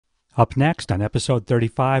Up next on episode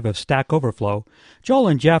 35 of Stack Overflow, Joel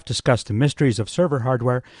and Jeff discuss the mysteries of server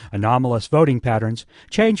hardware, anomalous voting patterns,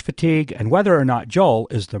 change fatigue, and whether or not Joel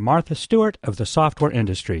is the Martha Stewart of the software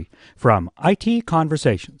industry. From IT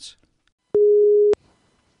Conversations.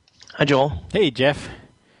 Hi, Joel. Hey, Jeff.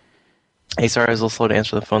 Hey, sorry, I was a little slow to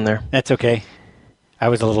answer the phone there. That's okay. I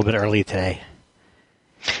was a little bit early today.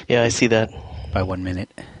 Yeah, I see that. By 1 minute.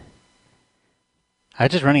 I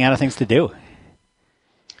was just running out of things to do.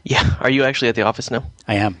 Yeah, are you actually at the office now?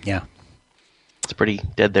 I am, yeah. It's pretty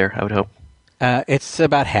dead there, I would hope. It's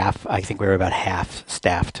about half. I think we're about half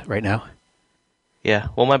staffed right now. Yeah,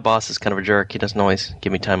 well, my boss is kind of a jerk. He doesn't always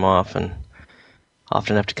give me time off, and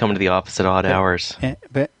often have to come into the office at odd hours.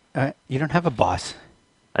 But you don't have a boss.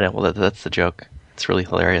 I know, well, that's the joke. It's really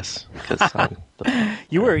hilarious. Because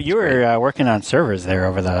you were working on servers there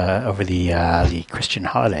over the Christian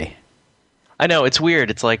holiday. I know, it's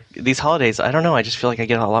weird. It's like these holidays, I don't know, I just feel like I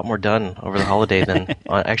get a lot more done over the holiday than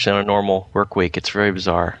actually on a normal work week. It's very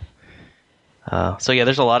bizarre. So yeah,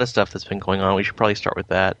 there's a lot of stuff that's been going on. We should probably start with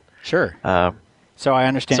that. Sure. So I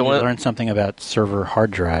understand you learned something about server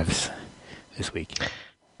hard drives this week.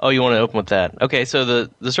 Oh, you want to open with that? Okay, so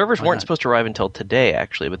the servers weren't supposed to arrive until today,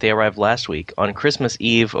 actually, but they arrived last week on Christmas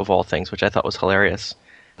Eve, of all things, which I thought was hilarious.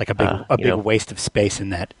 Like a big waste of space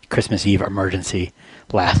in that Christmas Eve emergency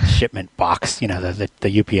last shipment box,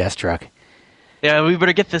 the UPS truck. Yeah, we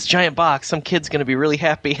better get this giant box. Some kid's going to be really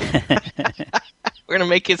happy. We're going to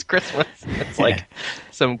make his Christmas. It's like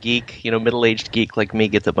some geek, middle-aged geek like me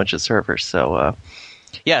gets a bunch of servers. So,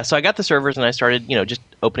 so I got the servers and I started, just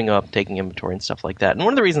opening up, taking inventory and stuff like that. And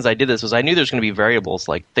one of the reasons I did this was I knew there's going to be variables,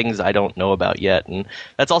 like things I don't know about yet. And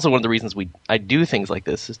that's also one of the reasons I do things like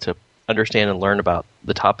this, is to understand and learn about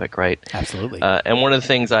the topic, right? Absolutely. And one of the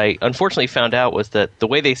things I unfortunately found out was that the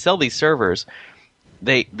way they sell these servers,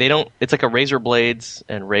 they don't. It's like a razor blades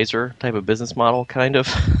and razor type of business model, kind of.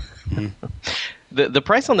 Mm-hmm. The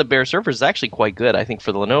price on the bare servers is actually quite good, I think,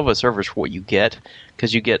 for the Lenovo servers for what you get,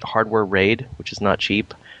 because you get hardware RAID, which is not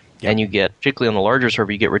cheap, and you get, particularly on the larger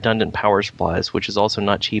server, you get redundant power supplies, which is also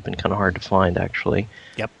not cheap and kind of hard to find, actually.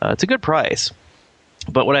 Yep. It's a good price.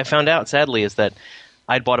 But what I found out, sadly, is that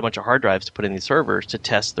I'd bought a bunch of hard drives to put in these servers to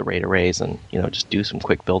test the RAID arrays and just do some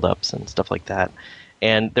quick build-ups and stuff like that.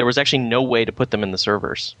 And there was actually no way to put them in the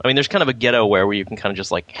servers. I mean, there's kind of a ghetto where you can kind of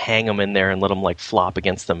just like hang them in there and let them like flop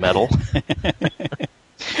against the metal,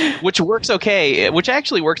 which works okay. Which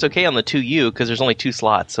actually works okay on the 2U because there's only 2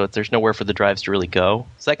 slots, so there's nowhere for the drives to really go.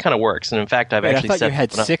 So that kind of works. And in fact, I thought you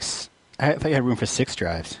had 6. I thought you had room for 6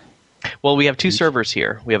 drives. Well, we have 2 servers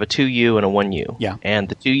here. We have a 2U and a 1U. Yeah. And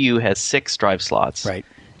the 2U has 6 drive slots. Right.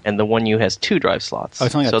 And the 1U has 2 drive slots. Oh,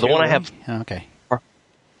 it's only got 2, the one really? I have. Oh, okay.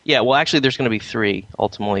 Yeah, well, actually, there's going to be 3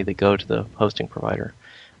 ultimately that go to the hosting provider.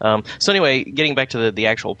 So anyway, getting back to the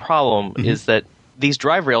actual problem is that these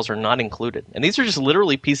drive rails are not included, and these are just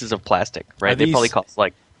literally pieces of plastic, right? They probably cost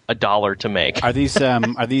like $1 to make. Are these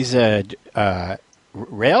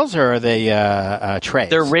rails or are they trays?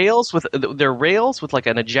 They're rails with like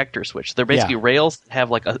an ejector switch. They're basically rails that have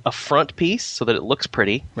like a front piece so that it looks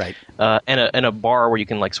pretty, right? And a bar where you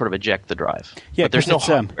can like sort of eject the drive. Yeah, but there's no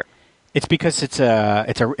hardware. It's because it's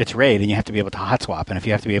RAID, and you have to be able to hot swap. And if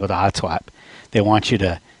you have to be able to hot swap, they want you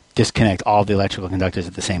to disconnect all the electrical conductors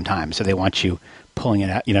at the same time. So they want you pulling it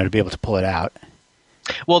out, to be able to pull it out.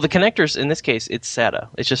 Well, the connectors in this case, it's SATA.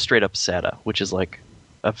 It's just straight up SATA, which is like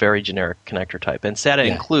a very generic connector type. And SATA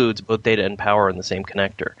includes both data and power in the same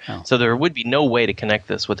connector. Oh. So there would be no way to connect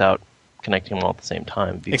this without connecting them all at the same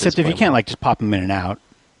time. Except if you can't just pop them in and out.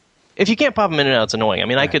 If you can't pop them in and out, it's annoying. I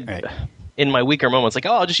mean, I could. Right. In my weaker moments, like,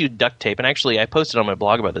 I'll just use duct tape. And actually, I posted on my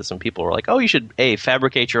blog about this, and people were like, you should,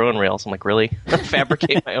 fabricate your own rails. I'm like, really?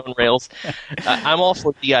 Fabricate my own rails? I'm all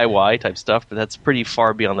for DIY type stuff, but that's pretty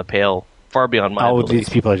far beyond the pale, far beyond my ability. These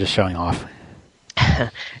people are just showing off.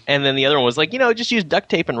 And then the other one was like, just use duct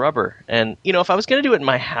tape and rubber. And, if I was going to do it in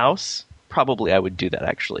my house, probably I would do that,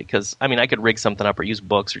 actually. Because, I could rig something up or use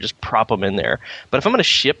books or just prop them in there. But if I'm going to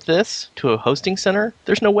ship this to a hosting center,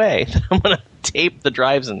 there's no way that I'm going to tape the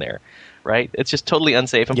drives in there. Right? It's just totally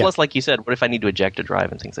unsafe. And plus, like you said, what if I need to eject a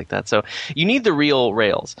drive and things like that? So you need the real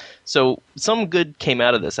rails. So some good came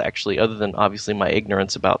out of this, actually, other than obviously my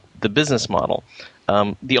ignorance about the business model.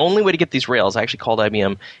 The only way to get these rails, I actually called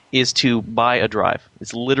IBM, is to buy a drive.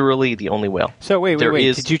 It's literally the only way. So wait.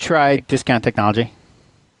 Did you try Discount Technology?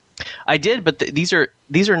 I did, but these are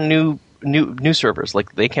new servers.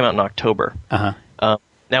 Like, they came out in October. Uh-huh.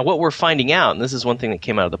 Now, what we're finding out, and this is one thing that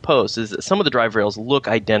came out of the post, is that some of the drive rails look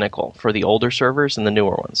identical for the older servers and the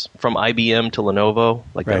newer ones, from IBM to Lenovo,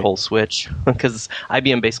 like that whole switch, because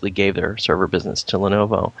IBM basically gave their server business to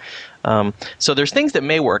Lenovo. So there's things that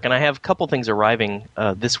may work, and I have a couple things arriving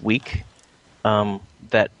this week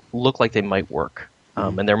that look like they might work,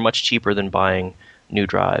 and they're much cheaper than buying new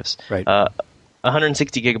drives. Right.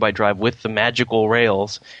 160 gigabyte drive with the magical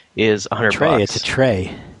rails is $100. It's a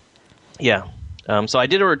tray. Yeah. So I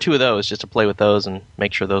did order 2 of those just to play with those and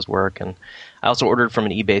make sure those work. And I also ordered from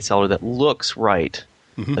an eBay seller that looks right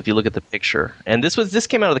if you look at the picture. And this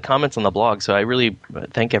came out of the comments on the blog, so I really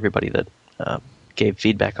thank everybody that gave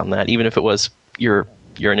feedback on that. Even if it was you're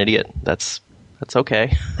an idiot, that's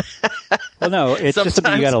okay. Well, no, it's just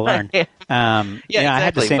something you got to learn. Exactly. I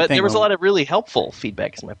had the same but thing. There was a lot of really helpful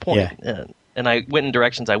feedback, is my point. Yeah. And I went in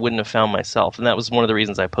directions I wouldn't have found myself, and that was one of the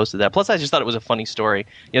reasons I posted that. Plus, I just thought it was a funny story.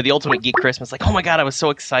 The Ultimate Geek Christmas, like, oh my god, I was so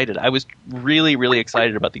excited. I was really, really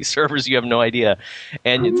excited about these servers. You have no idea.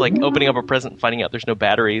 And it's like opening up a present and finding out there's no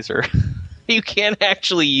batteries, or you can't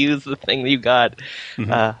actually use the thing that you got.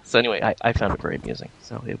 So anyway, I found it very amusing.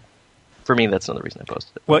 So for me, that's another reason I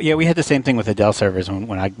posted it. Well, yeah, we had the same thing with the Dell servers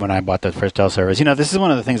when I bought the first Dell servers. This is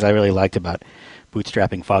one of the things I really liked about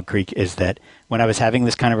bootstrapping Fog Creek is that when I was having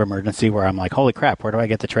this kind of emergency where I'm like, holy crap, where do I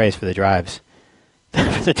get the trays for the drives? For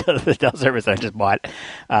the Dell servers that I just bought.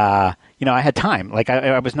 I had time. Like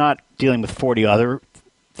I was not dealing with 40 other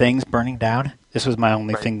things burning down. This was my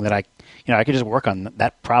only thing that I could just work on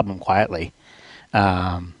that problem quietly.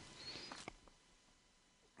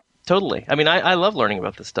 Totally. I mean, I love learning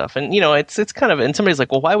about this stuff. And, it's kind of, and somebody's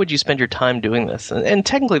like, well, why would you spend your time doing this? And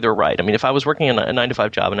technically they're right. I mean, if I was working in a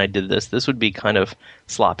 9-to-5 job and I did this would be kind of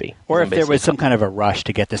sloppy. Or if there was some kind of a rush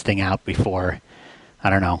to get this thing out before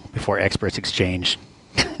Experts Exchange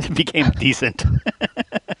became decent.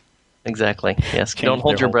 Exactly. Yes. Don't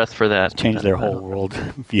hold your breath for that. Change their whole world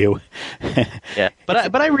view. Yeah.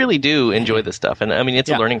 But I really do enjoy this stuff. And I mean, it's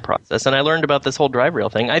a learning process. And I learned about this whole drive rail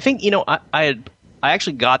thing. I think, I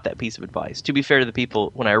actually got that piece of advice. To be fair to the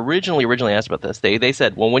people, when I originally asked about this, they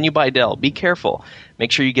said, well, when you buy Dell, be careful.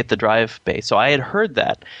 Make sure you get the drive bay. So I had heard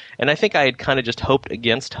that, and I think I had kind of just hoped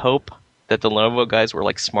against hope that the Lenovo guys were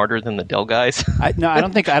like smarter than the Dell guys. I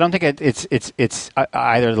don't think it's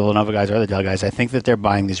either the Lenovo guys or the Dell guys. I think that they're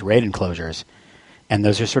buying these RAID enclosures, and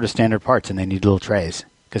those are sort of standard parts, and they need little trays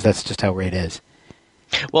because that's just how RAID is.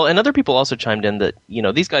 Well, and other people also chimed in that,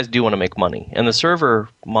 these guys do want to make money, and the server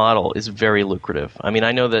model is very lucrative. I mean,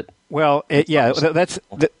 I know that... Well,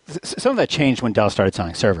 some of that changed when Dell started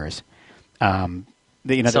selling servers. There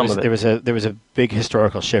was a big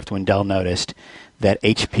historical shift when Dell noticed that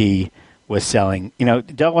HP was selling...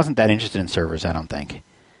 Dell wasn't that interested in servers, I don't think.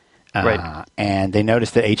 Right. And they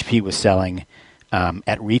noticed that HP was selling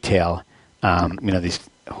at retail, these...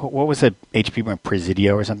 What was it? HP brand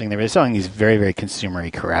Presidio or something? They were selling these very, very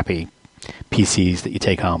consumery, crappy PCs that you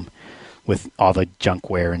take home with all the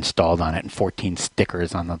junkware installed on it and 14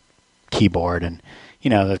 stickers on the keyboard and,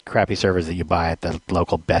 the crappy servers that you buy at the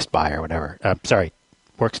local Best Buy or whatever.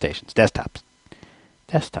 Workstations,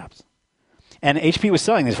 desktops. And HP was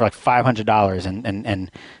selling these for like $500 and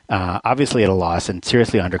obviously at a loss and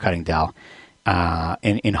seriously undercutting Dell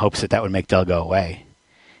in hopes that would make Dell go away.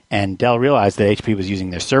 And Dell realized that HP was using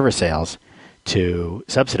their server sales to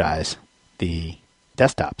subsidize the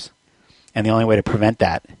desktops, and the only way to prevent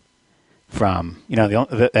that from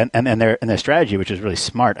their strategy, which was really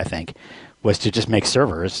smart, I think, was to just make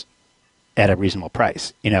servers at a reasonable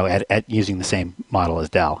price. At using the same model as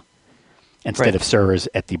Dell, instead of servers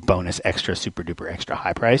at the bonus extra super duper extra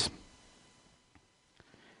high price.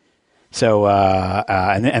 So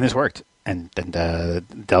and this worked, and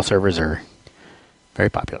Dell servers are very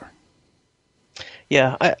popular.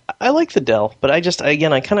 Yeah, I like the Dell, but I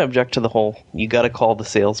kind of object to the whole you got to call the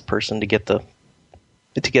salesperson to get a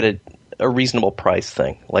reasonable price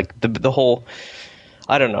thing. Like the whole,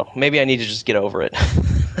 I don't know. Maybe I need to just get over it.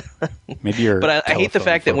 Maybe you're. But I hate the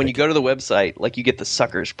fact that when you go to the website, like you get the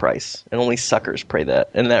sucker's price, and only suckers pay that,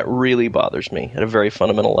 and that really bothers me at a very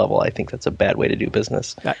fundamental level. I think that's a bad way to do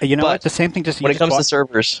business. What? The same thing. When it comes to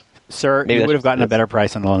servers, sir, you would have gotten a better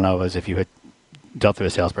price on the Lenovo's if you had dealt through a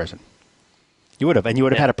salesperson. You would have, and you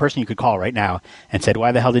would have had a person you could call right now and said,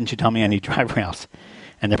 "Why the hell didn't you tell me I need drive rails?"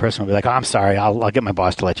 And the person would be like, "Oh, I'm sorry. I'll get my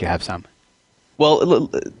boss to let you have some."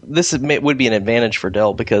 Well, this would be an advantage for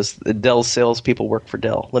Dell because Dell's salespeople work for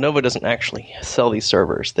Dell. Lenovo doesn't actually sell these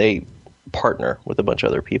servers; they partner with a bunch of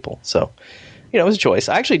other people. So, it was a choice.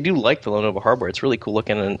 I actually do like the Lenovo hardware; it's really cool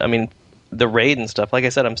looking, and I mean, the RAID and stuff. Like I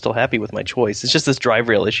said, I'm still happy with my choice. It's just this drive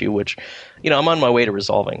rail issue, which, I'm on my way to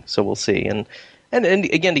resolving. So we'll see. And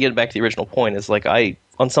again, to get back to the original point, is like I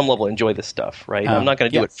on some level enjoy this stuff, right? I'm not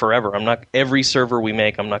going to do it forever. I'm not every server we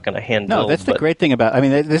make. I'm not going to hand build. No, that's the great thing about. I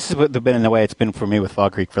mean, this is what been in the way it's been for me with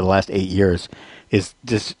Fall Creek for the last 8 years. Is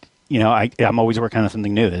just I'm always working on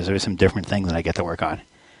something new. There's always some different things that I get to work on.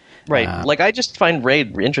 Right. Like I just find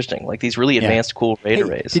RAID interesting. Like these really advanced, cool RAID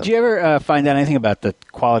arrays. Did you ever find out anything about the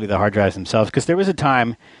quality of the hard drives themselves? Because there was a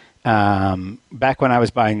time back when I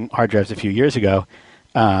was buying hard drives a few years ago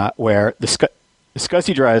where the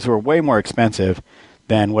SCSI drives were way more expensive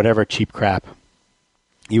than whatever cheap crap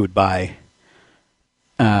you would buy.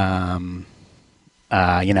 It's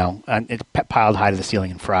piled high to the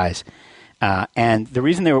ceiling in Fry's. And one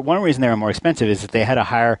reason they were more expensive is that they had a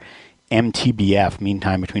higher MTBF, mean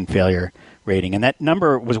time between failure rating, and that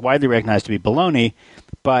number was widely recognized to be baloney.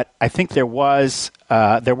 But I think there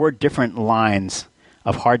were different lines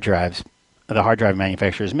of hard drives the hard drive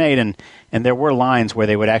manufacturers made, and there were lines where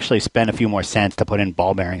they would actually spend a few more cents to put in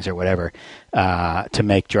ball bearings or whatever to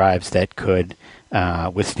make drives that could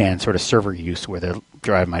withstand sort of server use, where the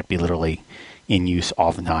drive might be literally in use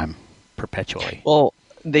all the time, perpetually. Well,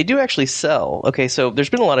 they do actually sell. Okay, so there's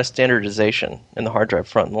been a lot of standardization in the hard drive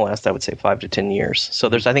front in the last, I would say, 5 to 10 years. So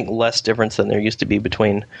there's, I think, less difference than there used to be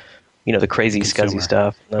between, the crazy SCSI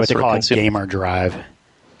stuff. What they call a gamer drive.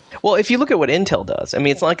 Well, if you look at what Intel does, I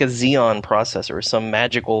mean, it's not like a Xeon processor or some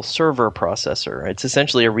magical server processor. It's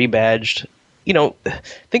essentially a rebadged,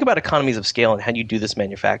 think about economies of scale and how you do this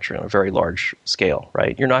manufacturing on a very large scale,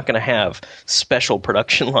 right? You're not going to have special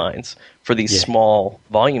production lines for these small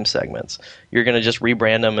volume segments. You're going to just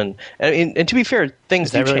rebrand them. And to be fair, things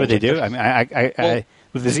Is that do really change. what they do? I mean,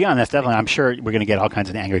 with the Xeon, that's definitely, I'm sure we're going to get all kinds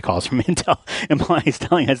of angry calls from Intel employees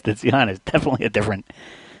telling us that Xeon is definitely a different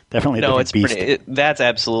beast. That's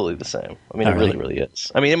absolutely the same. I mean, it really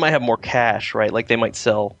is. I mean, it might have more cache, right? Like they might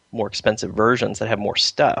sell more expensive versions that have more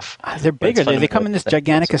stuff. They're bigger. They come in this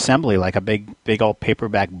gigantic assembly, like a big old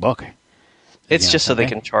paperback book. It's just so they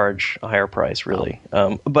can charge a higher price, really.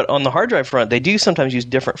 But on the hard drive front, they do sometimes use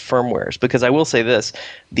different firmwares, because I will say this,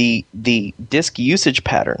 the disk usage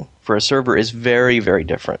pattern for a server is very, very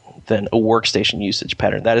different than a workstation usage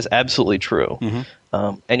pattern. That is absolutely true.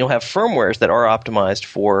 Mm-hmm. And you'll have firmwares that are optimized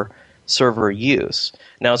for server use.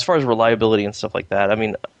 Now, as far as reliability and stuff like that, I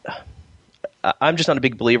mean, I'm just not a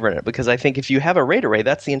big believer in it, because I think if you have a RAID array,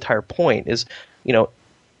 that's the entire point, is,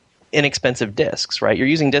 inexpensive disks, right? You're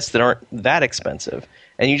using disks that aren't that expensive.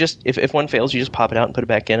 And you just, if one fails, you just pop it out and put it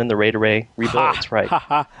back in, and the RAID array rebuilds, right?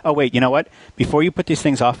 Oh, wait, you know what? Before you put these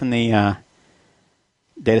things off in the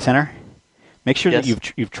data center, make sure that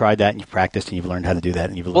you've tried that and you've practiced and you've learned how to do that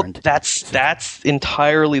and you've learned. That's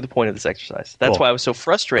entirely the point of this exercise. That's why I was so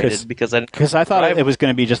frustrated, because I thought it was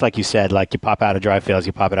going to be just like you said, like you pop out a drive fails,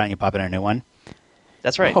 you pop it out and you pop in a new one.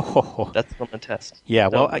 That's right. That's what I'm going to test. Yeah,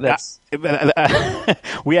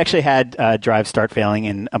 we actually had drives start failing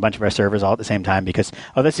in a bunch of our servers all at the same time, because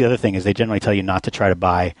that's the other thing, is they generally tell you not to try to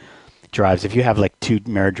buy drives if you have like two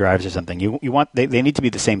mirrored drives or something. You want they need to be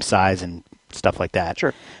the same size and stuff like that.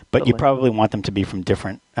 Sure. But you probably want them to be from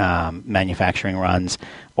different manufacturing runs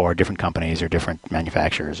or different companies or different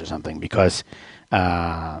manufacturers or something, because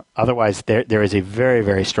otherwise there is a very,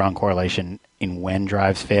 very strong correlation in when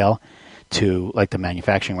drives fail to like the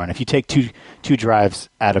manufacturing run. If you take two drives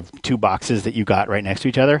out of two boxes that you got right next to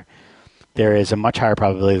each other, there is a much higher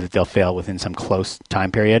probability that they'll fail within some close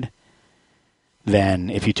time period than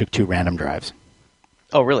if you took two random drives.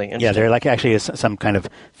 Oh, really? Yeah, there like actually is some kind of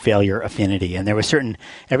failure affinity, and there was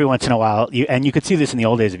every once in a while, and you could see this in the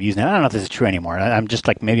old days of using it. I don't know if this is true anymore. I'm just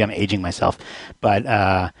like, maybe I'm aging myself, but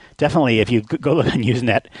definitely if you go look on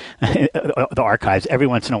Usenet, the archives, every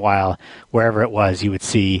once in a while, wherever it was, you would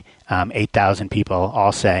see 8,000 people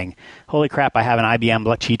all saying, "Holy crap! I have an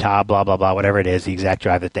IBM Cheetah, blah blah blah, whatever it is, the exact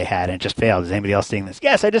drive that they had, and it just failed." Is anybody else seeing this?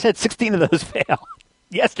 Yes, I just had 16 of those fail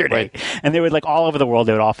yesterday. Right. And they would, like, all over the world,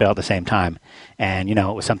 they would all fail at the same time. And, it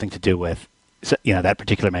was something to do with, that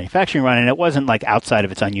particular manufacturing run. And it wasn't, like, outside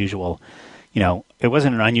of its unusual, it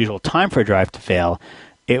wasn't an unusual time for a drive to fail.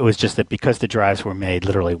 It was just that because the drives were made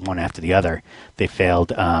literally one after the other, they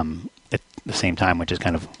failed at the same time, which is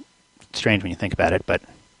kind of strange when you think about it, but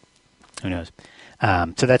who knows?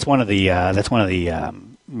 So that's one of the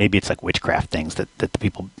maybe it's like witchcraft things that the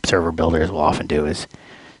people, server builders, will often do, is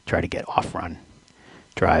try to get off-run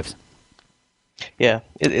drives. Yeah,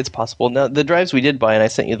 it's possible. Now, the drives we did buy, and I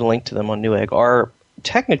sent you the link to them on Newegg, are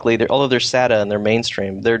technically, although they're SATA and they're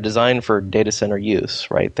mainstream, they're designed for data center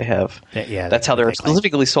use, right? They have, that's how they're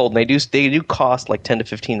specifically sold, and they do cost like $10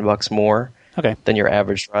 to $15 more than your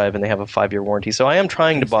average drive, and they have a 5-year warranty. So I am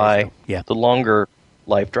trying to buy the longer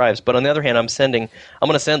life drives. But on the other hand, I'm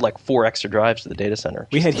going to send like 4 extra drives to the data center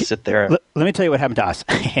just to sit there. Let me tell you what happened to us.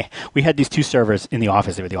 We had these 2 servers in the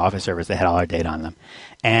office. They were the office servers. They had all our data on them.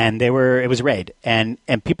 And it was RAID. And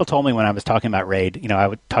people told me when I was talking about RAID,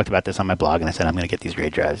 I talked about this on my blog, and I said, I'm going to get these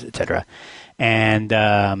RAID drives, et cetera. And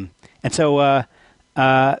so one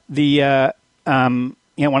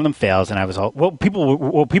of them fails, and I was all, what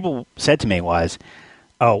people said to me was,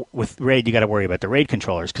 oh, with RAID, you got to worry about the RAID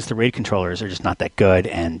controllers because the RAID controllers are just not that good,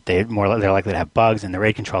 and they're likely to have bugs, and the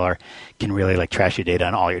RAID controller can really like trash your data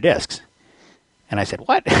on all your disks. And I said,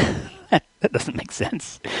 what? That doesn't make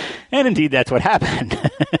sense. And indeed, that's what happened.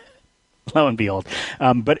 Lo and behold.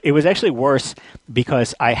 But it was actually worse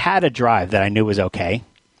because I had a drive that I knew was okay.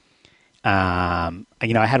 I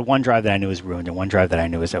had one drive that I knew was ruined and one drive that I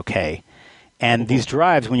knew was okay. And these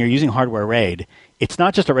drives, when you're using hardware RAID, it's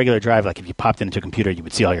not just a regular drive. Like if you popped it into a computer, you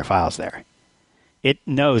would see all your files there. It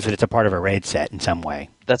knows that it's a part of a RAID set in some way.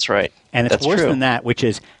 That's right. And it's That's worse true. than that, which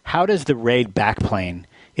is how does the RAID backplane,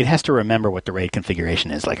 it has to remember what the RAID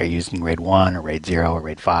configuration is. Like are you using RAID 1 or RAID 0 or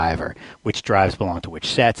RAID 5 or which drives belong to which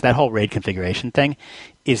sets. That whole RAID configuration thing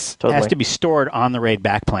has to be stored on the RAID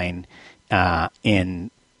backplane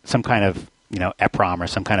in some kind of EPROM or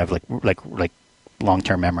some kind of like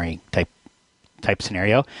long-term memory type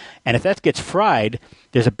scenario. And if that gets fried,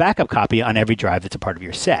 there's a backup copy on every drive that's a part of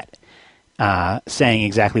your set saying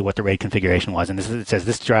exactly what the RAID configuration was. And it says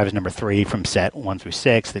this drive is number 3 from set 1 through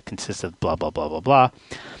 6 that consists of blah, blah, blah, blah, blah.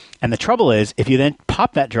 And the trouble is if you then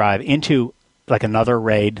pop that drive into like another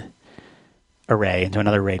RAID array, into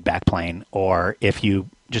another RAID backplane, or if you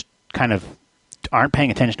just kind of aren't paying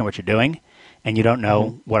attention to what you're doing and you don't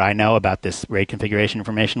know what I know about this RAID configuration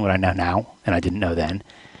information, what I know now, and I didn't know then,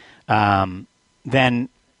 then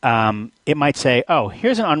it might say, oh,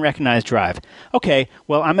 here's an unrecognized drive. Okay,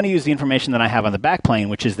 well, I'm going to use the information that I have on the backplane,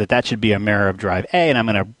 which is that should be a mirror of drive A, and I'm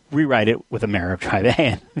going to rewrite it with a mirror of drive A,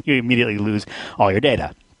 and you immediately lose all your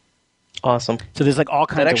data. Awesome. So there's like all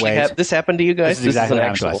kinds of ways. This happened to you guys? This is exactly what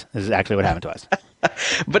happened to us. This is actually what happened to us.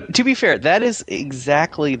 But to be fair, that is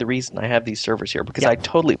exactly the reason I have these servers here, because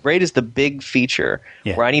RAID is the big feature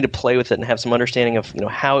where I need to play with it and have some understanding of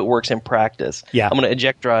how it works in practice. Yeah. I'm going to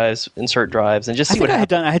eject drives, insert drives, and just see what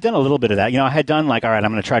happens. I had done a little bit of that. I had done like, all right,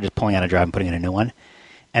 I'm going to try just pulling out a drive and putting in a new one.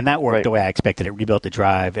 And that worked the way I expected it. Rebuilt the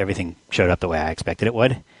drive. Everything showed up the way I expected it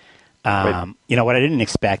would. What I didn't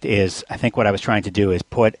expect is, I think what I was trying to do is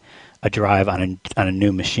put a drive on a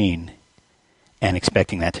new machine and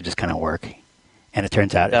expecting that to just kind of work. And it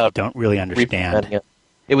turns out you don't really understand.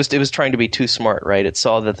 It was trying to be too smart, right? It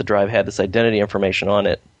saw that the drive had this identity information on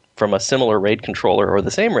it from a similar RAID controller or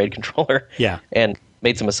the same RAID controller. Yeah. And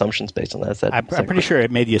made some assumptions based on that. I'm pretty sure it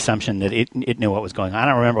made the assumption that it knew what was going on. I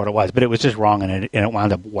don't remember what it was, but it was just wrong, and it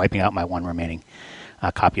wound up wiping out my one remaining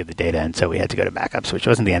copy of the data, and so we had to go to backups, which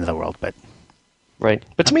wasn't the end of the world, but... Right.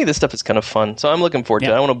 But to me, this stuff is kind of fun. So I'm looking forward to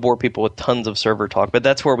it. I don't want to bore people with tons of server talk, but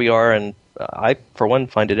that's where we are, and I, for one,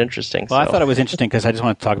 find it interesting. Well, I thought it was interesting because I just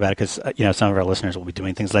wanted to talk about it because, some of our listeners will be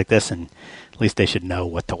doing things like this, and at least they should know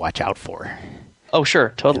what to watch out for. Oh,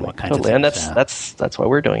 sure. Totally. And that's why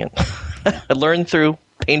we're doing it. I learned through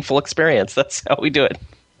painful experience. That's how we do it.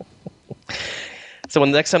 So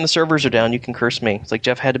when the next time the servers are down, you can curse me. It's like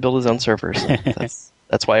Jeff had to build his own servers.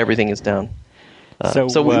 That's why everything is down.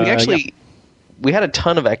 So we actually... We had a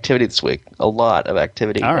ton of activity this week, a lot of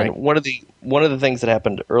activity. All right. And one of the things that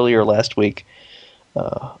happened earlier last week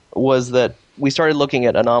was that we started looking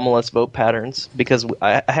at anomalous vote patterns because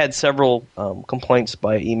I had several complaints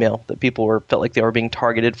by email that people felt like they were being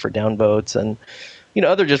targeted for downvotes and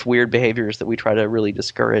other just weird behaviors that we try to really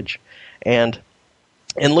discourage. And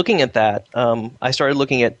in looking at that, I started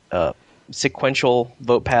looking at sequential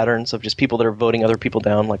vote patterns of just people that are voting other people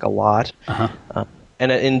down like a lot. Uh-huh.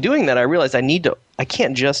 And in doing that, I realized I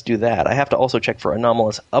can't just do that. I have to also check for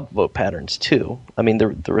anomalous upvote patterns too. I mean,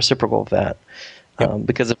 the reciprocal of that. Yep.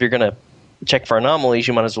 Because if you're going to check for anomalies,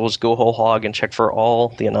 you might as well just go whole hog and check for all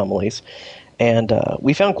the anomalies. And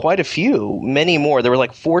we found quite a few, many more. There were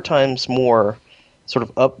like 4 times more sort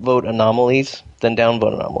of upvote anomalies than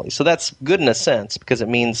downvote anomalies. So that's good in a sense because it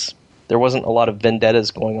means there wasn't a lot of vendettas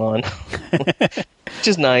going on. Which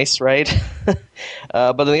is nice, right?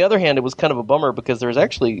 But on the other hand, it was kind of a bummer because there was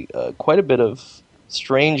actually quite a bit of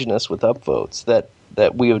strangeness with upvotes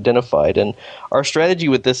that we identified. And our strategy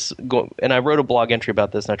with this, and I wrote a blog entry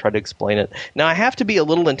about this and I tried to explain it. Now, I have to be a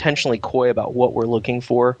little intentionally coy about what we're looking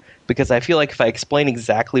for because I feel like if I explain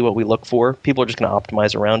exactly what we look for, people are just going to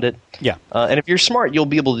optimize around it. Yeah. And if you're smart, you'll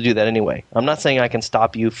be able to do that anyway. I'm not saying I can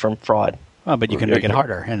stop you from fraud. Well, but you can make it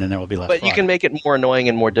harder, and then there will be less But fraud. you can make it more annoying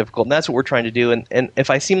and more difficult, and that's what we're trying to do. And if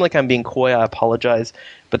I seem like I'm being coy, I apologize,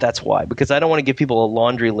 but that's why. Because I don't want to give people a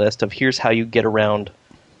laundry list of here's how you get around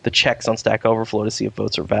the checks on Stack Overflow to see if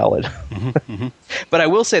votes are valid. But I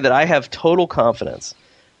will say that I have total confidence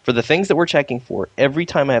for the things that we're checking for. Every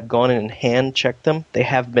time I have gone in and hand-checked them, they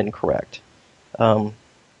have been correct.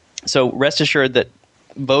 So rest assured that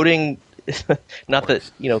voting... not that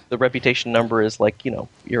the reputation number is like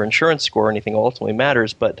your insurance score or anything ultimately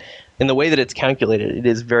matters, but in the way that it's calculated, it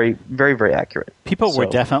is very, very, very accurate. People were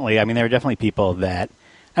definitely. I mean, there were definitely people that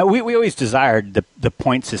we always desired the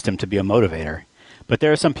point system to be a motivator, but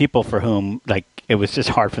there are some people for whom it was just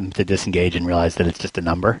hard for them to disengage and realize that it's just a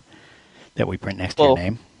number that we print next to your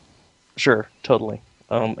name. Sure, totally.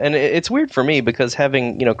 And it's weird for me because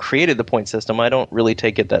having created the point system, I don't really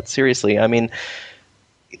take it that seriously. I mean.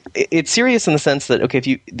 It's serious in the sense that, okay,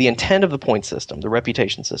 the intent of the point system, the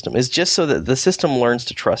reputation system, is just so that the system learns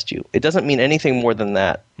to trust you. It doesn't mean anything more than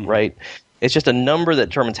that, right? It's just a number that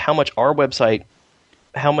determines how much our website,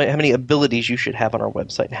 how many abilities you should have on our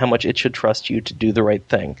website, and how much it should trust you to do the right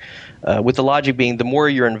thing. With the logic being the more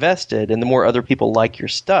you're invested and the more other people like your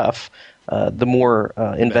stuff, the more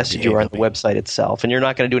invested you are in the website itself. And you're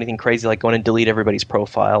not going to do anything crazy like going and delete everybody's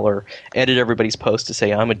profile or edit everybody's post to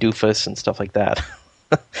say, I'm a doofus and stuff like that.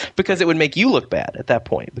 Because it would make you look bad at that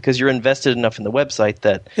point, because you're invested enough in the website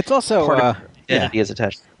that it's also part of your identity is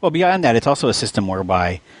attached. Well, beyond that, it's also a system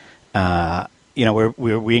whereby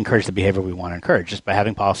we encourage the behavior we want to encourage. Just by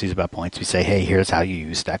having policies about points, we say, hey, here's how you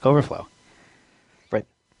use Stack Overflow. Right.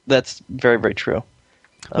 That's very, very true.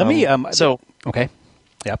 Let me okay.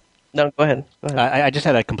 Yep. No, go ahead. I just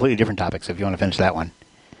had a completely different topic, so if you want to finish that one.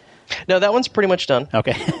 No, that one's pretty much done.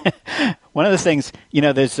 Okay. One of the things,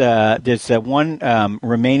 there's one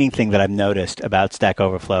remaining thing that I've noticed about Stack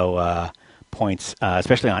Overflow points,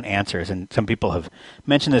 especially on answers, and some people have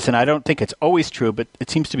mentioned this, and I don't think it's always true, but it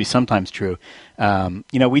seems to be sometimes true.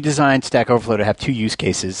 We designed Stack Overflow to have two use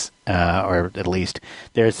cases, or at least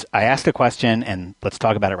I asked a question, and let's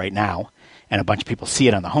talk about it right now, and a bunch of people see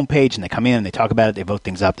it on the homepage, and they come in and they talk about it, they vote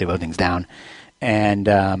things up, they vote things down. And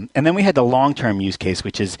then we had the long-term use case,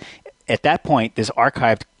 which is at that point, this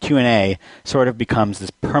archived Q&A sort of becomes this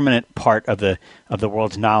permanent part of the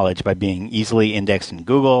world's knowledge by being easily indexed in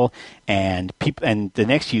Google. And the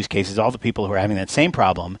next use case is all the people who are having that same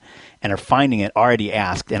problem and are finding it already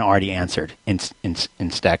asked and already answered in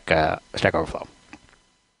Stack Overflow.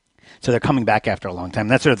 So they're coming back after a long time.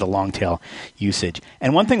 That's sort of the long tail usage.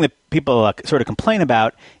 And one thing that people sort of complain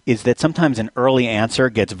about is that sometimes an early answer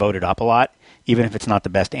gets voted up a lot, even if it's not the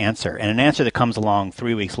best answer. And an answer that comes along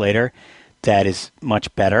 3 weeks later that is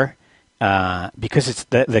much better because it's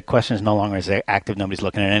the question is no longer as active, nobody's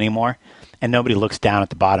looking at it anymore, and nobody looks down at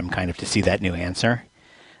the bottom kind of to see that new answer.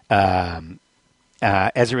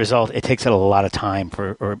 As a result, it takes it a lot of time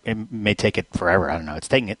or it may take it forever. I don't know. It's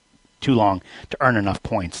taking it too long to earn enough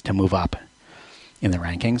points to move up in the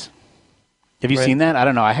rankings. Have you seen that? I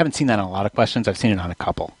don't know. I haven't seen that on a lot of questions. I've seen it on a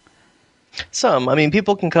couple. Some. I mean,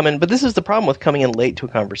 people can come in, but this is the problem with coming in late to a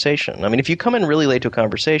conversation. I mean, if you come in really late to a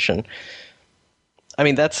conversation, I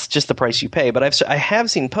mean, that's just the price you pay. But I have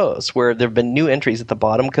seen posts where there have been new entries at the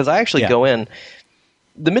bottom because I actually go in.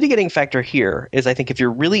 The mitigating factor here is I think if you're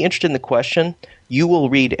really interested in the question, you will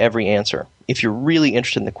read every answer. If you're really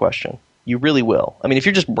interested in the question. You really will. I mean, if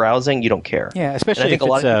you're just browsing, you don't care. Yeah, especially if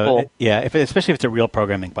especially if it's a real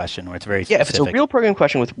programming question where it's very specific. Yeah, if it's a real programming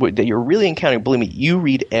question that you're really encountering, believe me, you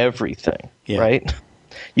read everything, right?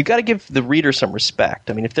 You got to give the reader some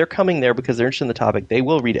respect. I mean, if they're coming there because they're interested in the topic, they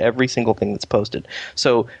will read every single thing that's posted.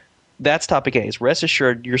 So that's topic A. Is rest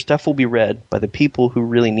assured your stuff will be read by the people who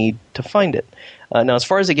really need to find it. Now, as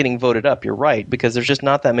far as it getting voted up, you're right, because there's just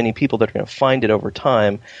not that many people that are going to find it over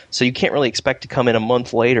time. So you can't really expect to come in a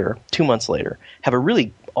month later, 2 months later, have a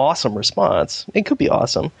really awesome response. It could be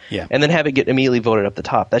awesome. Yeah. And then have it get immediately voted up the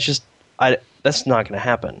top. That's just that's not going to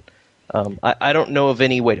happen. I don't know of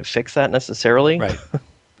any way to fix that necessarily. Right.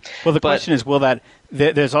 Well, the question is, will that –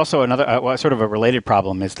 there's also another sort of a related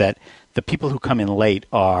problem is that the people who come in late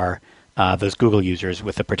are – those Google users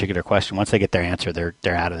with a particular question. Once they get their answer, they're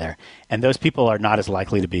out of there. And those people are not as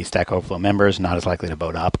likely to be Stack Overflow members, not as likely to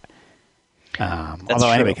vote up.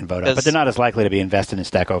 Although anybody can vote up. But they're not as likely to be invested in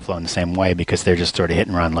Stack Overflow in the same way because they're just sort of hit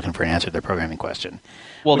and run looking for an answer to their programming question.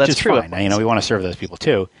 Well, which that's is true. Fine. Now, we want to serve those people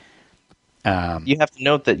too. You have to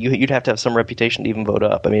note that you'd have to have some reputation to even vote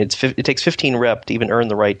up. I mean, it takes 15 rep to even earn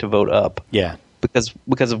the right to vote up. Yeah.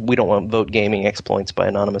 Because we don't want vote gaming exploits by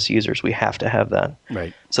anonymous users. We have to have that.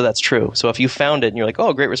 Right. So that's true. So if you found it and you're like,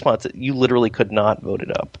 oh, great response, you literally could not vote it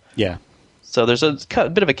up. Yeah. So there's a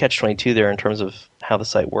bit of a catch-22 there in terms of how the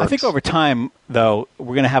site works. I think over time, though,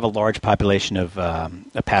 we're going to have a large population of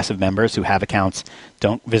passive members who have accounts,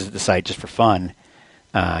 don't visit the site just for fun.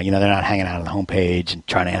 They're not hanging out on the homepage and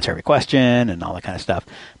trying to answer every question and all that kind of stuff.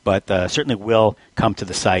 But certainly will come to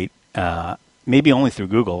the site, maybe only through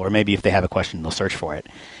Google, or maybe if they have a question, they'll search for it.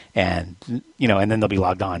 And then they'll be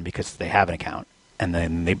logged on because they have an account. And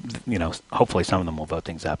then they, hopefully some of them will vote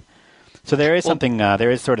things up. So there is something,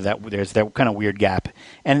 there is sort of there's that kind of weird gap.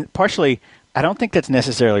 And partially, I don't think that's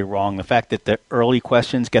necessarily wrong. The fact that the early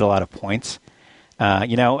questions get a lot of points,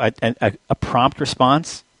 a prompt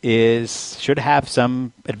response should have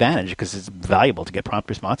some advantage because it's valuable to get prompt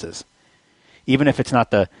responses. Even if it's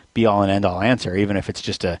not the be-all and end-all answer, even if it's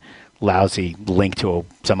just a lousy link to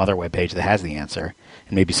some other web page that has the answer,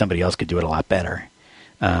 and maybe somebody else could do it a lot better.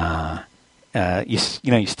 You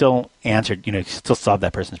still answered, you still solved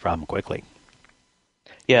that person's problem quickly.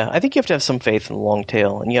 Yeah, I think you have to have some faith in the long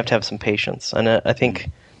tail, and you have to have some patience. And I think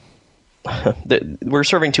we're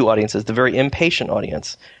serving two audiences, the very impatient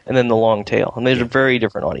audience and then the long tail. And these are very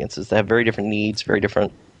different audiences. They have very different needs, very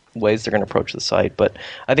different ways they're going to approach the site. But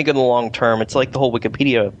I think in the long term, it's like the whole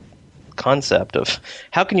Wikipedia concept of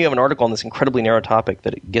how can you have an article on this incredibly narrow topic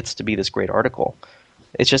that it gets to be this great article?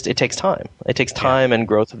 It's just, it takes time. It takes time and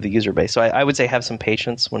growth of the user base. So I would say have some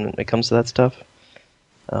patience when it comes to that stuff.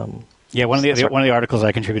 One of the articles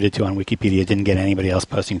I contributed to on Wikipedia didn't get anybody else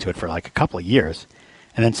posting to it for like a couple of years.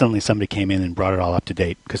 And then suddenly somebody came in and brought it all up to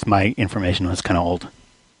date because my information was kind of old.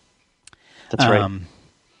 That's right.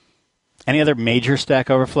 Any other major Stack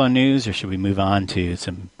Overflow news, or should we move on to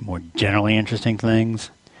some more generally interesting things?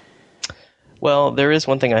 Well, there is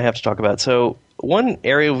one thing I have to talk about. So one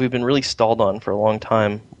area we've been really stalled on for a long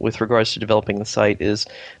time with regards to developing the site is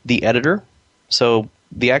the editor. So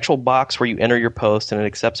the actual box where you enter your post and it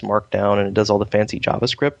accepts Markdown and it does all the fancy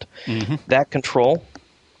JavaScript, that control,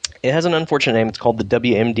 it has an unfortunate name. It's called the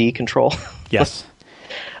WMD control. Yes.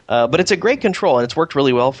 But it's a great control, and it's worked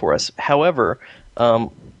really well for us. However,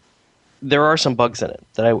 there are some bugs in it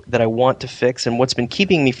that I want to fix, and what's been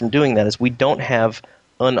keeping me from doing that is we don't have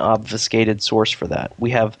unobfuscated source for that.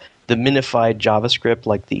 We have the minified JavaScript,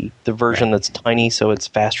 like the version that's tiny so it's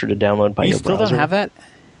faster to download by your browser. You still don't have that?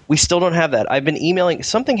 We still don't have that. I've been emailing.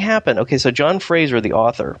 Something happened. Okay, so John Fraser, the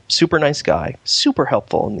author, super nice guy, super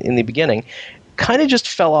helpful in the beginning, kind of just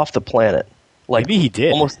fell off the planet. Like, maybe he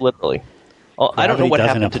did. Almost literally. I don't know what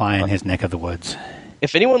happened. Doesn't apply in his neck of the woods.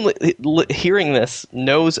 If anyone hearing this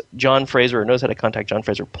knows John Fraser or knows how to contact John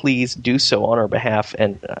Fraser, please do so on our behalf,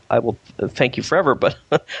 and I will thank you forever. But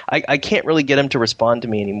I can't really get him to respond to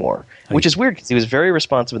me anymore, which is weird because he was very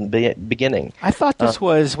responsive in the beginning. I thought this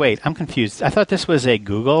was – wait, I'm confused. I thought this was a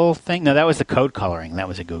Google thing. No, that was the code coloring. That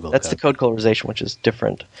was a Google That's the code colorization, which is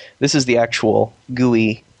different. This is the actual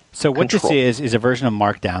GUI So what control. this is a version of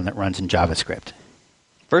Markdown that runs in JavaScript.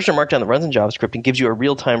 Version of Markdown that runs in JavaScript and gives you a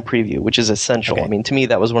real-time preview, which is essential. Okay. I mean, to me,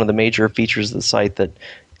 that was one of the major features of the site, that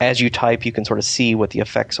as you type, you can sort of see what the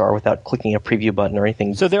effects are without clicking a preview button or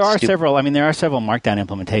anything. So there are several Markdown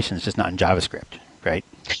implementations, just not in JavaScript, right?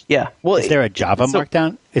 Yeah. Well, is there a Java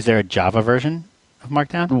Markdown? Is there a Java version of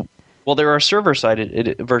Markdown? Well, there are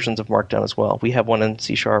server-side versions of Markdown as well. We have one in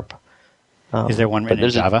C#. Is there one written in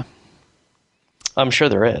Java? I'm sure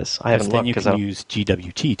there is. I haven't looked. Then you can use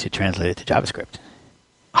GWT to translate it to JavaScript.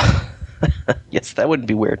 Yes, that wouldn't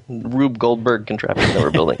be weird. Rube Goldberg contraption that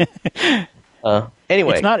we're building.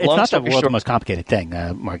 Anyway, it's not the world's most complicated thing.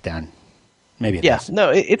 Markdown, maybe it is. No,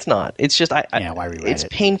 it's not. It's just why rewrite it's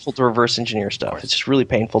it? painful to reverse engineer stuff. It's just really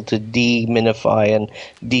painful to deminify and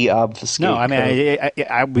deobfuscate. No, I mean,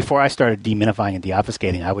 I before I started deminifying and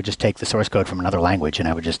deobfuscating, I would just take the source code from another language and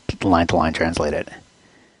I would just line to line translate it.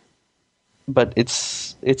 But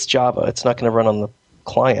it's Java. It's not going to run on the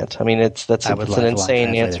client. I mean, that's an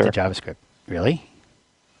insane answer. To JavaScript, really?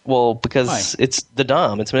 Well, because it's the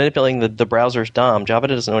DOM. It's manipulating the browser's DOM. Java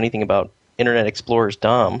doesn't know anything about Internet Explorer's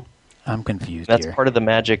DOM. I'm confused. That's part of the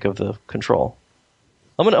magic of the control.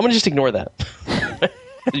 I'm gonna just ignore that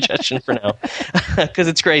suggestion for now because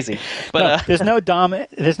it's crazy. But there's no DOM.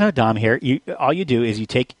 There's no DOM here. All you do is you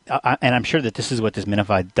take, and I'm sure that this is what this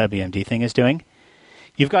minified WMD thing is doing.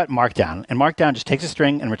 You've got Markdown, and Markdown just takes a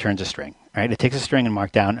string and returns a string. Right? It takes a string in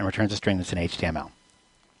Markdown and returns a string that's in HTML.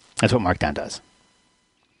 That's what Markdown does.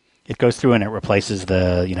 It goes through and it replaces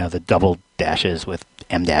the double dashes with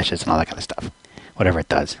M dashes and all that kind of stuff. Whatever it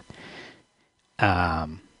does.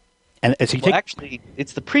 And so actually,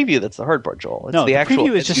 it's the preview that's the hard part, Joel. It's the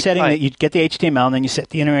preview is just setting that you get the HTML and then you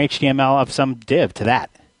set the inner HTML of some div to that.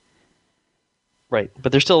 Right,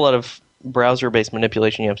 but there's still a lot of browser-based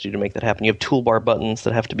manipulation you have to do to make that happen. You have toolbar buttons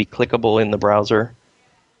that have to be clickable in the browser.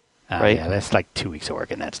 right? Yeah, that's like 2 weeks of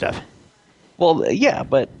work in that stuff. Well, yeah,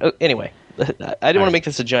 but anyway, I didn't want to make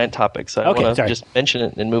this a giant topic, so I want to just mention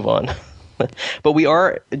it and move on. But we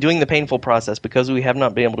are doing the painful process because we have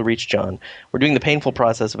not been able to reach John. We're doing the painful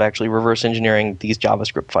process of actually reverse engineering these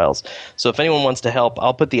JavaScript files. So if anyone wants to help,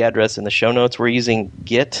 I'll put the address in the show notes. We're using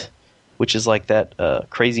Git, which is like that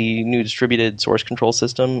crazy new distributed source control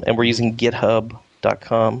system, and we're using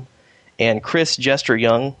github.com. And Chris Jester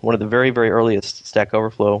Young, one of the very, very earliest Stack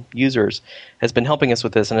Overflow users, has been helping us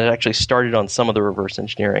with this, and it actually started on some of the reverse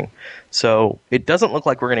engineering. So it doesn't look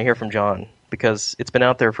like we're going to hear from John, because it's been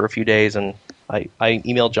out there for a few days, and I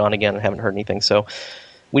emailed John again and haven't heard anything. So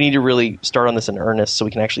we need to really start on this in earnest so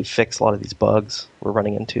we can actually fix a lot of these bugs we're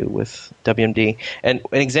running into with WMD. And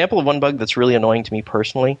an example of one bug that's really annoying to me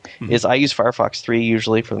personally is I use Firefox 3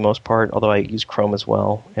 usually for the most part, although I use Chrome as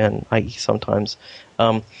well, and IE sometimes.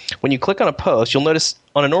 When you click on a post, you'll notice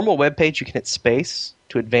on a normal web page you can hit space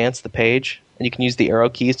to advance the page, and you can use the arrow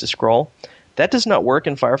keys to scroll. That does not work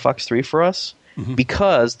in Firefox 3 for us.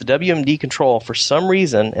 Because the WMD control, for some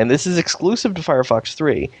reason, and this is exclusive to Firefox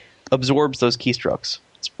 3, absorbs those keystrokes.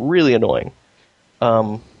 It's really annoying.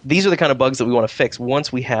 These are the kind of bugs that we want to fix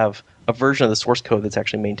once we have a version of the source code that's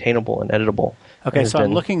actually maintainable and editable. Okay, so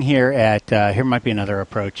I'm looking here at, here might be another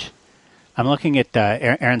approach. I'm looking at,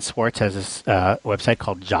 Aaron Swartz has this website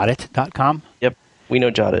called Jottit.com. Yep, we know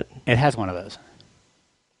Jottit. It has one of those.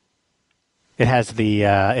 It has the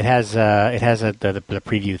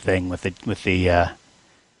preview thing with the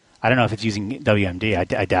I don't know if it's using WMD.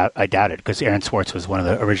 I doubt it, because Aaron Swartz was one of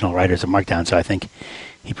the original writers of Markdown, so I think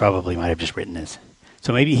he probably might have just written this.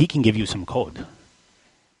 So maybe he can give you some code.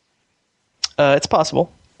 It's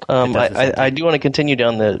possible. I do want to continue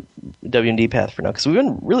down the WMD path for now, because we've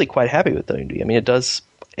been really quite happy with WMD. I mean, it does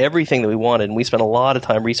everything that we wanted, and we spent a lot of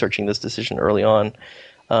time researching this decision early on.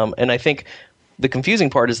 And I think the confusing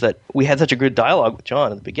part is that we had such a good dialogue with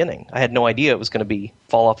John at the beginning. I had no idea it was going to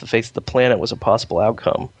fall off the face of the planet was a possible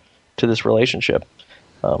outcome to this relationship.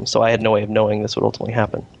 So I had no way of knowing this would ultimately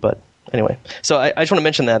happen. But anyway, so I just want to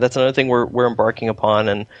mention that. That's another thing we're embarking upon.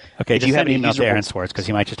 And okay, do you have an email to Aaron Swartz? Because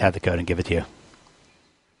he might just have the code and give it to you.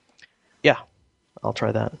 Yeah, I'll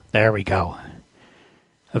try that. There we go.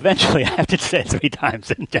 Eventually, I have to say it 3 times,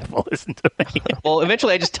 and Jeff will listen to me. Well,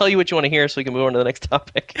 eventually, I just tell you what you want to hear so we can move on to the next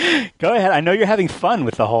topic. Go ahead. I know you're having fun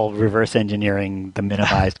with the whole reverse engineering, the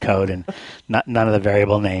minimized code, and none of the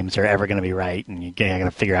variable names are ever going to be right, and you're going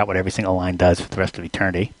to figure out what every single line does for the rest of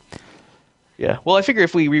eternity. Yeah. Well, I figure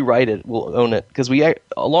if we rewrite it, we'll own it, because a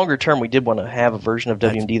longer term, we did want to have a version of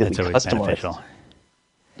WMD that we customized.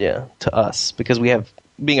 Yeah, to us, because we have.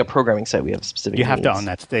 Being a programming site, we have specific. You have needs. to own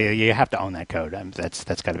that. You have to own that code. That's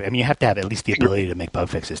got to be. I mean, you have to have at least the ability to make bug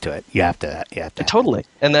fixes to it. You have to. Totally,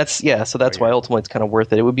 and that's So that's why ultimately it's kind of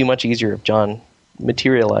worth it. It would be much easier if John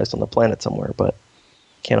materialized on the planet somewhere, but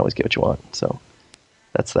you can't always get what you want. So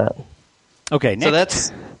that's that. Okay. Next.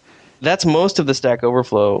 So that's most of the Stack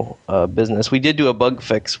Overflow business. We did do a bug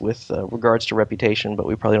fix with regards to reputation, but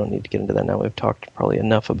we probably don't need to get into that now. We've talked probably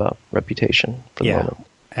enough about reputation for the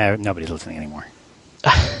moment. Nobody's listening anymore.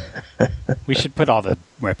 We should put all the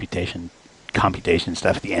reputation computation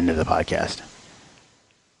stuff at the end of the podcast.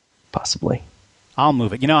 Possibly. I'll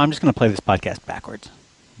move it. I'm just going to play this podcast backwards.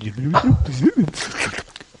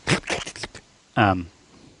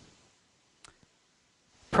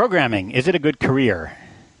 Programming, is it a good career?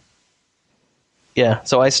 Yeah,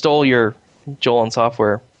 so I stole your Joel on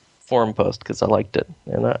Software forum post because I liked it.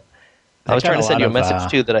 And I was trying to send you a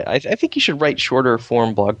message, too, that I think you should write shorter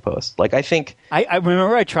form blog posts. Like, I think... I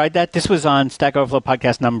remember I tried that. This was on Stack Overflow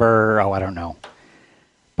podcast number, I don't know.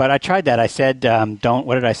 But I tried that. I said,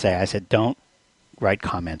 what did I say? I said, don't write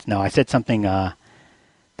comments. No, I said something that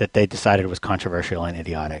they decided was controversial and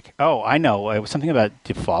idiotic. Oh, I know. It was something about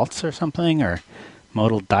defaults or something, or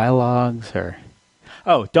modal dialogues, or...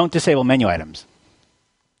 Oh, don't disable menu items.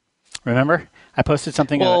 Remember? I posted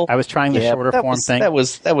something. I was trying the shorter form thing. That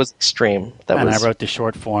was extreme. I wrote the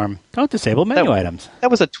short form. Don't disable menu items. That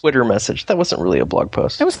was a Twitter message. That wasn't really a blog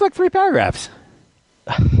post. It was like 3 paragraphs.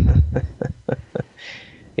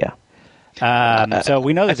 Yeah. So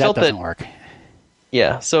we know that doesn't work.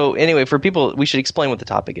 Yeah. So anyway, for people, we should explain what the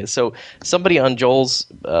topic is. So somebody on Joel's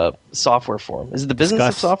software forum. Is it the business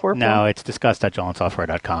of software forum? No, it's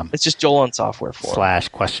discuss.joelonsoftware.com. It's just Joel on Software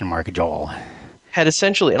forum. / Joel. Had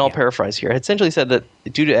essentially, and I'll paraphrase here, had essentially said that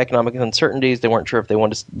due to economic uncertainties, they weren't sure if they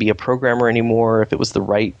wanted to be a programmer anymore, if it was the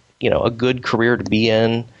right, a good career to be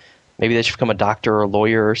in. Maybe they should become a doctor or a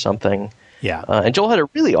lawyer or something. Yeah. And Joel had a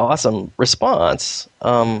really awesome response.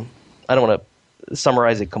 I don't want to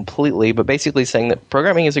summarize it completely, but basically saying that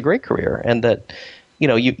programming is a great career and that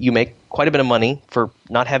you make quite a bit of money for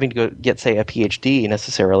not having to go get, say, a PhD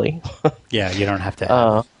necessarily. Yeah, you don't have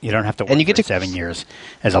to. You don't have to work and you get for to 7 years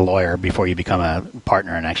as a lawyer before you become a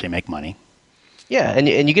partner and actually make money. Yeah, and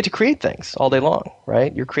you get to create things all day long,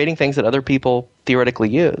 right? You're creating things that other people theoretically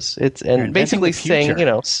use. And basically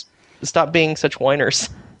saying, stop being such whiners.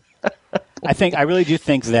 I really do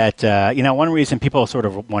think that one reason people sort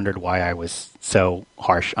of wondered why I was so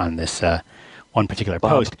harsh on this one particular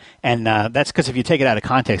post, and that's because if you take it out of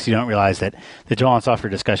context, you don't realize that the Joel on Software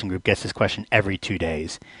discussion group gets this question every 2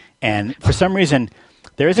 days, and for some reason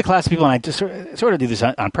there is a class of people, and I just sort of do this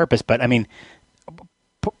on purpose, but I mean,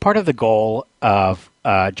 part of the goal of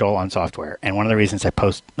Joel on Software, and one of the reasons I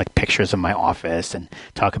post like pictures of my office and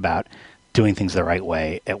talk about doing things the right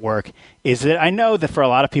way at work, is that I know that for a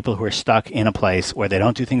lot of people who are stuck in a place where they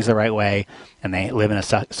don't do things the right way and they live in a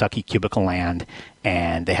sucky cubicle land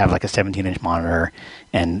and they have like a 17-inch monitor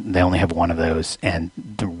and they only have one of those and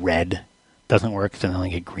the red doesn't work, so they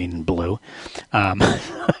only get green and blue.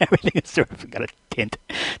 Everything has sort of got a tint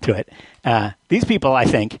to it. These people, I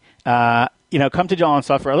think, come to Joel on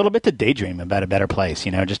Software a little bit to daydream about a better place,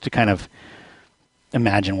 just to kind of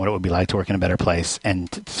imagine what it would be like to work in a better place,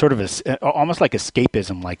 and sort of almost like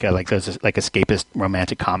escapism, like those like escapist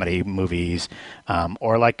romantic comedy movies,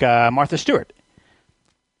 or like Martha Stewart.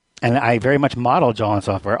 And I very much model Joel on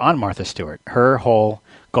Software on Martha Stewart. Her whole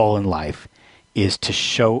goal in life is to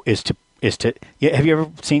have you ever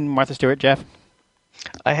seen Martha Stewart, Jeff?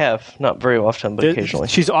 I have, not very often, but occasionally.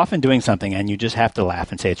 She's often doing something, and you just have to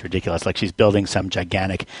laugh and say it's ridiculous. Like she's building some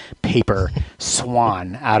gigantic paper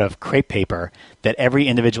swan out of crepe paper that every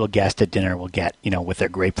individual guest at dinner will get, with their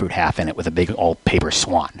grapefruit half in it with a big old paper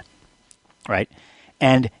swan, right?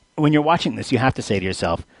 And when you're watching this, you have to say to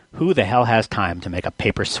yourself, who the hell has time to make a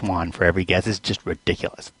paper swan for every guest? This is just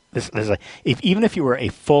ridiculous. Even if you were a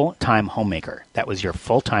full-time homemaker, that was your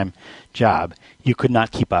full-time job, you could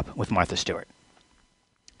not keep up with Martha Stewart.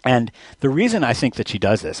 And the reason I think that she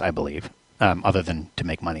does this, I believe, other than to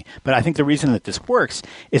make money, but I think the reason that this works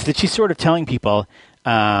is that she's sort of telling people,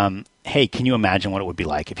 hey, can you imagine what it would be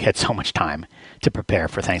like if you had so much time to prepare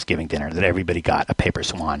for Thanksgiving dinner that everybody got a paper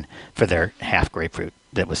swan for their half grapefruit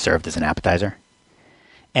that was served as an appetizer?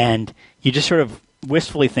 And you just sort of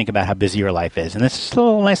wistfully think about how busy your life is. And this is a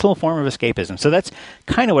nice little form of escapism. So that's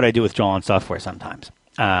kind of what I do with Joel on Software sometimes.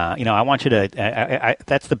 I want you to,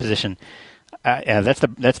 that's the position.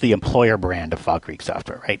 That's the employer brand of Fog Creek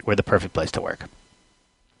Software, right? We're the perfect place to work,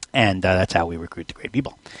 and that's how we recruit the great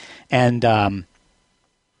people. And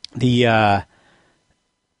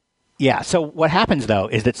so what happens though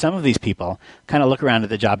is that some of these people kind of look around at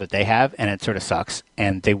the job that they have, and it sort of sucks,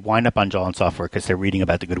 and they wind up on Joel and Software because they're reading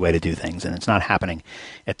about the good way to do things, and it's not happening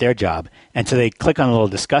at their job, and so they click on a little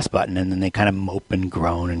discuss button, and then they kind of mope and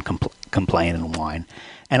groan and complain and whine,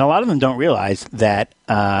 and a lot of them don't realize that.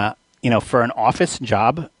 For an office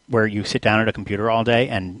job where you sit down at a computer all day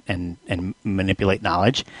and manipulate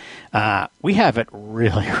knowledge, we have it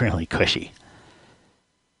really, really cushy.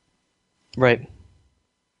 Right.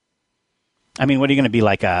 I mean, what are you going to be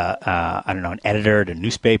like an editor at a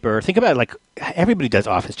newspaper? Think about it, like everybody does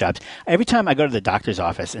office jobs. Every time I go to the doctor's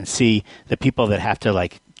office and see the people that have to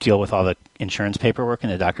like deal with all the insurance paperwork in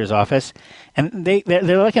the doctor's office, and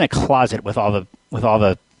they're like in a closet with all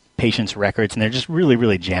the patients' records, and they're just really,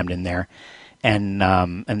 really jammed in there, and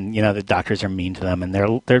the doctors are mean to them, and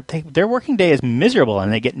their working day is miserable,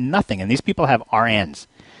 and they get nothing. And these people have RNs,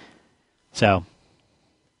 so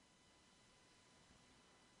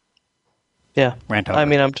yeah. Rant over. I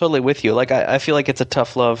mean, I'm totally with you. Like, I feel like it's a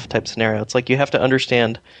tough love type scenario. It's like you have to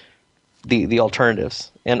understand the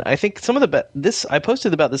alternatives, and I think some of I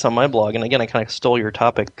posted about this on my blog, and again, I kind of stole your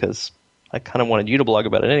topic because I kind of wanted you to blog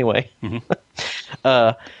about it anyway.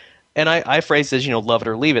 Mm-hmm. And I phrased it as, love it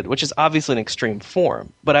or leave it, which is obviously an extreme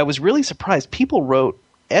form. But I was really surprised. People wrote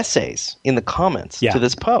essays in the comments to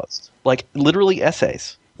this post, like literally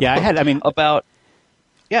essays. Yeah, about,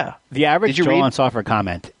 yeah. The average Joel on Software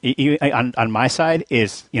comment on my side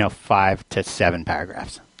is, 5 to 7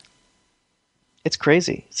 paragraphs. It's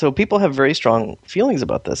crazy. So people have very strong feelings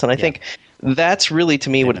about this. And I think that's really, to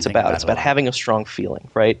me, what it's about. It's about having a strong feeling,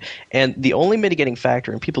 right? And the only mitigating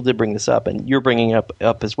factor, and people did bring this up, and you're bringing up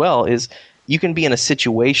as well, is you can be in a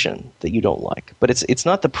situation that you don't like. But it's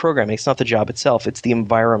not the programming. It's not the job itself. It's the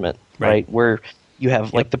environment, right? Where you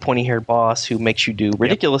have like the pointy-haired boss who makes you do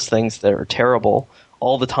ridiculous things that are terrible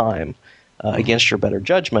all the time. Against your better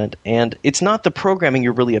judgment, and it's not the programming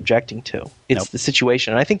you're really objecting to. It's the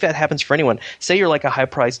situation, and I think that happens for anyone. Say you're like a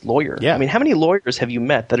high-priced lawyer. Yeah. I mean, how many lawyers have you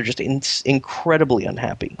met that are just incredibly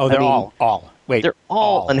unhappy? Oh, they're all Wait, they're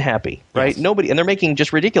all unhappy, right? Yes. Nobody, and they're making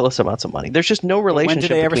just ridiculous amounts of money. There's just no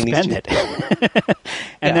relationship between these two. When do they ever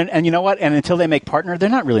spend it? And you know what? And until they make partner, they're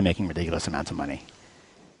not really making ridiculous amounts of money.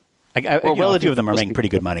 A few of them are making pretty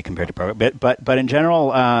good money compared to program, but in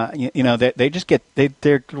general,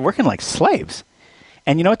 they're working like slaves.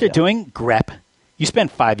 And you know what they're doing? grep. You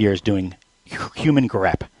spend 5 years doing human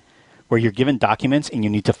grep, where you're given documents and you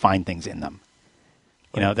need to find things in them.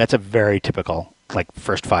 You know, that's a very typical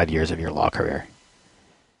first 5 years of your law career.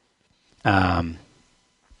 I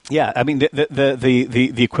mean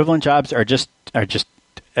the equivalent jobs are just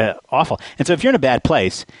awful. And so if you're in a bad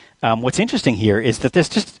place, what's interesting here is that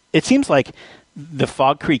it seems like the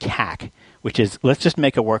Fog Creek hack, which is let's just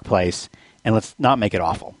make a workplace and let's not make it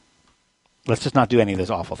awful. Let's just not do any of those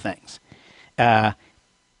awful things. And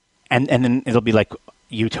then it'll be like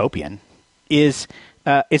utopian. It's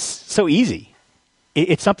so easy.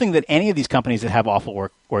 It's something that any of these companies that have awful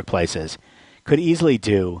workplaces could easily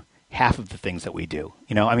do half of the things that we do.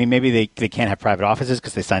 You know, I mean, maybe they can't have private offices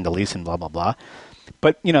because they signed a lease and blah, blah, blah.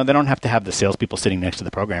 But, you know, they don't have to have the salespeople sitting next to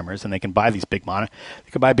the programmers, and they can buy these big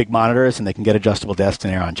monitors, and they can get adjustable desks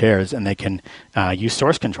and air-on chairs, and they can use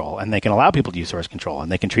source control, and they can allow people to use source control, and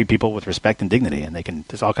they can treat people with respect and dignity, and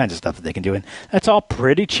there's all kinds of stuff that they can do. And that's all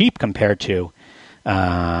pretty cheap compared to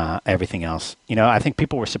everything else. You know, I think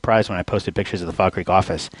people were surprised when I posted pictures of the Fog Creek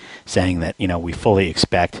office saying that, you know, we fully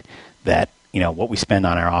expect that, you know, what we spend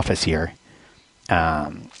on our office here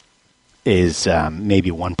is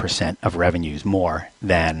maybe 1% of revenues more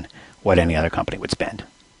than what any other company would spend.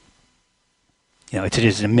 You know, it's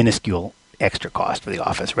just a minuscule extra cost for the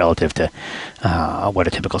office relative to what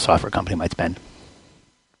a typical software company might spend.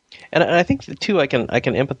 And I think, too, I can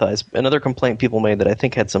empathize. Another complaint people made that I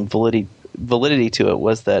think had some validity to it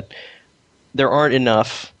was that there aren't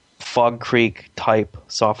enough Fog Creek-type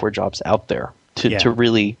software jobs out there to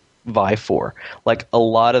really vie for. Like, a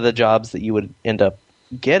lot of the jobs that you would end up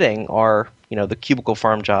getting are, you know, the cubicle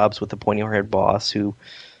farm jobs with the pointy-haired boss who,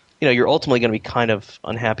 you know, you're ultimately going to be kind of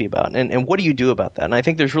unhappy about. And what do you do about that? And I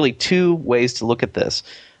think there's really two ways to look at this.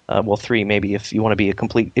 Well, three maybe. If you want to be a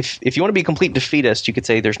complete defeatist, you could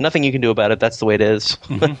say there's nothing you can do about it. That's the way it is.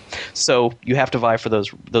 Mm-hmm. So you have to vie for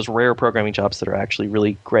those rare programming jobs that are actually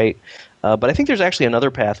really great. But I think there's actually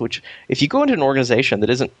another path, which if you go into an organization that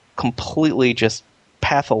isn't completely just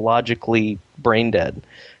pathologically brain dead,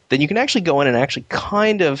 then you can actually go in and actually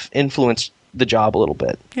kind of influence the job a little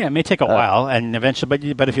bit. Yeah, it may take a while, and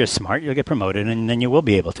eventually, but if you're smart, you'll get promoted, and then you will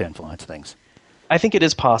be they influence things. I think it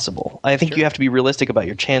is possible. I think you have to be realistic about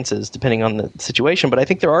your chances depending on the situation, but I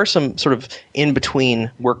think there are some sort of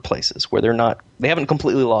in-between workplaces where they haven't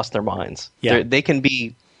completely lost their minds. Yeah. They can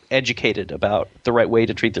be educated about the right way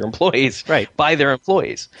to treat their employees by their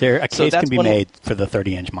employees. A case can be made for the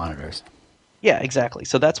 30-inch monitors. Yeah, exactly.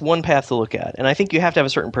 So that's one path to look at. And I think you have to have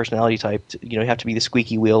a certain personality type. You have to be the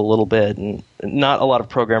squeaky wheel a little bit. And not a lot of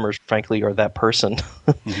programmers, frankly, are that person.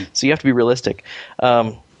 Mm-hmm. So you have to be realistic.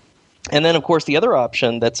 And then, of course, the other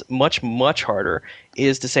option that's much, much harder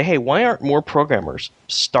is to say, hey, why aren't more programmers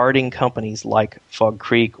starting companies like Fog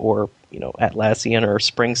Creek or Atlassian or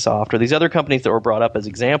SpringSoft or these other companies that were brought up as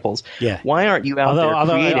examples? Yeah. Why aren't you out there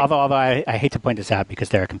creating? Although I hate to point this out because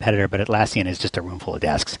they're a competitor, but Atlassian is just a room full of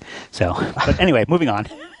desks. So, but anyway, moving on.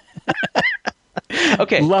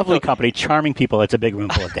 Okay. Lovely company, charming people. It's a big room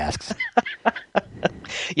full of desks.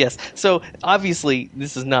 Yes. So obviously,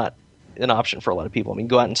 this is not an option for a lot of people. I mean,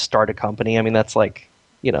 go out and start a company. I mean, that's like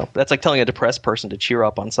telling a depressed person to cheer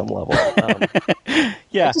up on some level.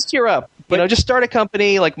 Yeah, just cheer up. But, just start a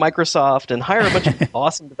company like Microsoft and hire a bunch of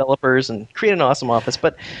awesome developers and create an awesome office.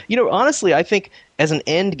 But honestly, I think as an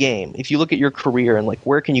end game, if you look at your career and like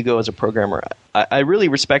where can you go as a programmer, I really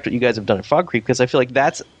respect what you guys have done at Fog Creek because I feel like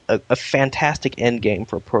that's a fantastic end game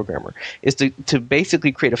for a programmer is to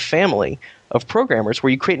basically create a family of programmers where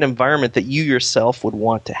you create an environment that you yourself would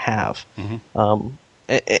want to have. Mm-hmm.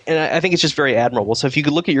 And I think it's just very admirable. So if you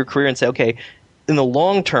could look at your career and say, okay, in the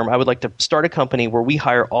long term, I would like to start a company where we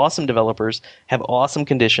hire awesome developers, have awesome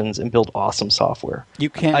conditions, and build awesome software.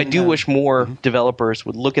 I do wish more developers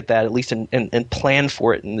would look at that at least and plan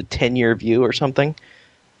for it in the 10-year view or something.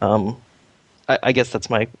 I guess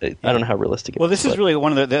that's I don't know how realistic it is. Well, this is really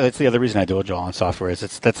that's the other reason I do it, Joel, on software is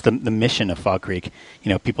that's the mission of Fog Creek.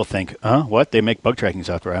 People think, what? They make bug tracking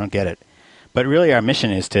software. I don't get it. But really our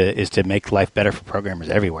mission is to make life better for programmers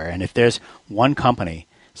everywhere. And if there's one company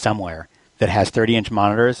somewhere that has 30-inch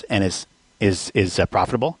monitors and is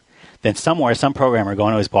profitable, then somewhere some programmer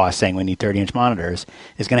going to his boss saying we need 30-inch monitors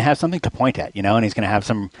is going to have something to point at, and he's going to have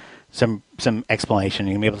some some explanation.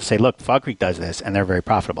 You're going to be able to say, look, Fog Creek does this, and they're very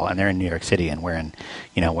profitable, and they're in New York City, and we're in,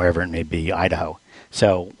 wherever it may be, Idaho.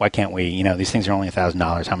 So why can't we, these things are only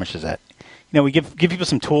 $1,000. How much is that? We give people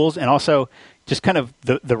some tools, and also just kind of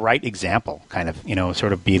the right example, kind of,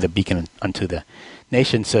 sort of be the beacon unto the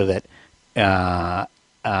nation, so that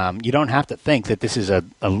you don't have to think that this is a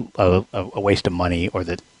waste of money, or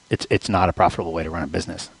that it's not a profitable way to run a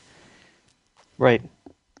business. Right.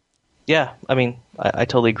 Yeah, I mean, I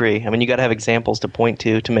totally agree. I mean, you got to have examples to point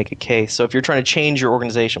to make a case. So if you're trying to change your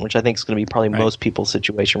organization, which I think is going to be probably most people's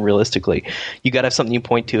situation realistically, you got to have something you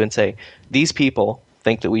point to and say, these people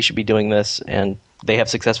think that we should be doing this, and they have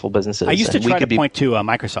successful businesses. I used to try to point to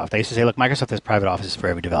Microsoft. I used to say, look, Microsoft has private offices for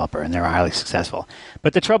every developer, and they're highly successful.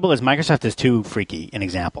 But the trouble is Microsoft is too freaky an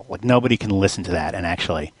example. Like, nobody can listen to that and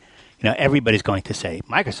actually... everybody's going to say,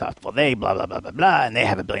 Microsoft, well, they blah, blah, blah, blah, blah, and they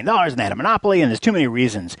have $1 billion, and they had a monopoly, and there's too many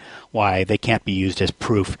reasons why they can't be used as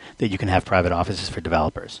proof that you can have private offices for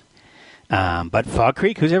developers. But Fog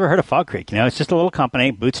Creek, who's ever heard of Fog Creek? It's just a little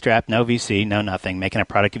company, bootstrapped, no VC, no nothing, making a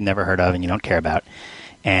product you've never heard of and you don't care about.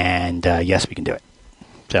 And yes, we can do it.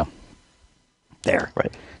 So, there.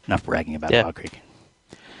 Right. Enough bragging about Fog Creek.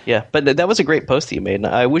 Yeah, but that was a great post that you made. And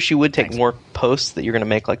I wish you would take more posts that you're going to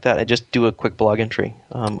make like that and just do a quick blog entry.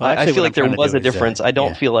 I feel like there was a difference. I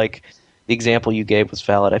don't feel like the example you gave was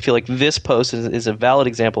valid. I feel like this post is a valid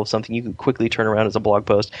example of something you could quickly turn around as a blog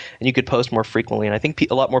post, and you could post more frequently. And I think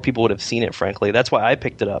a lot more people would have seen it, frankly. That's why I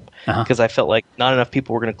picked it up, because I felt like not enough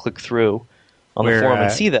people were going to click through on the forum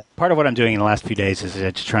and see that. Part of what I'm doing in the last few days is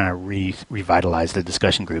just trying to revitalize the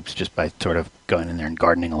discussion groups just by sort of going in there and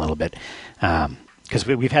gardening a little bit. Because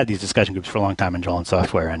we've had these discussion groups for a long time in Joel and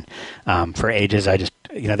Software, and for ages I just,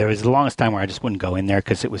 there was the longest time where I just wouldn't go in there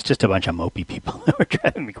because it was just a bunch of mopey people that were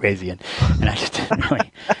driving me crazy, and I just didn't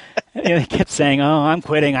really. They kept saying, "Oh, I'm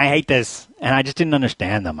quitting. I hate this," and I just didn't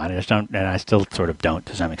understand them. I just don't, and I still sort of don't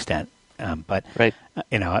to some extent. But right,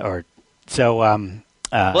 or so.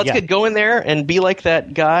 Let's go in there and be like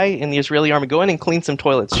that guy in the Israeli army. Go in and clean some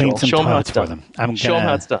toilets. Show them how it's done. Show them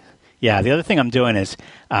how it's done. Yeah, the other thing I'm doing is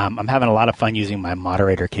I'm having a lot of fun using my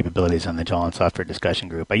moderator capabilities on the Joel and Software discussion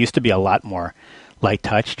group. I used to be a lot more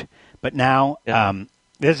light-touched, but now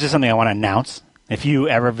this is just something I want to announce. If you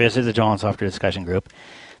ever visit the Joel and Software discussion group,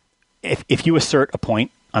 if you assert a point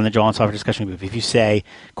on the Joel and Software discussion group, if you say,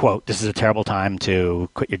 quote, this is a terrible time to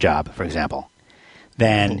quit your job, for example,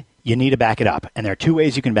 then you need to back it up. And there are two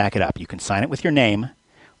ways you can back it up. You can sign it with your name,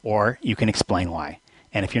 or you can explain why.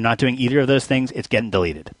 And if you're not doing either of those things, it's getting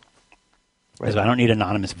deleted. Because I don't need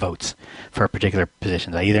anonymous votes for particular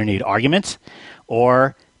positions. I either need arguments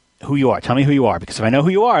or who you are. Tell me who you are, because if I know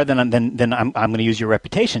who you are, then I'm going to use your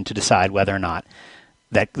reputation to decide whether or not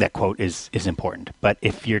that quote is important. But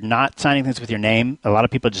if you're not signing things with your name, a lot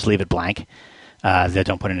of people just leave it blank. They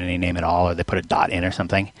don't put in any name at all, or they put a dot in or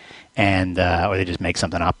something, and or they just make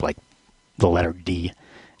something up like the letter D,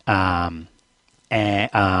 and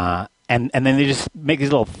then they just make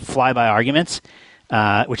these little flyby arguments.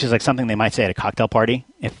 Which is like something they might say at a cocktail party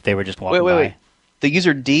if they were just walking by. Wait. The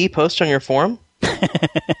user D posts on your forum?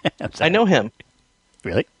 I know him.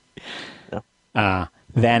 Really? No.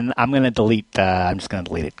 Then I'm going to delete. I'm just going to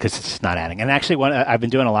delete it because it's just not adding. And actually, I've been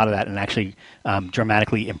doing a lot of that and actually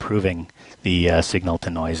dramatically improving the signal to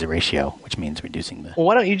noise ratio, which means reducing the. Well,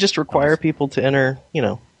 why don't you just require people to enter,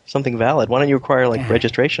 something valid? Why don't you require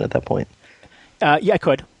registration at that point? Yeah, I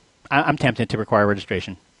could. I'm tempted to require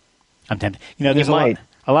registration. I'm tempted. There's a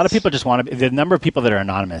lot of people just want to. The number of people that are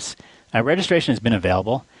anonymous. Registration has been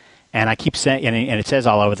available, and I keep saying, and it says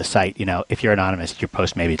all over the site. If you're anonymous, your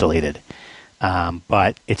post may be deleted.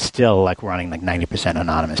 But it's still like running like 90%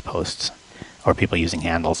 anonymous posts, or people using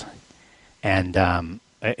handles, and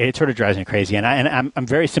it sort of drives me crazy. And I'm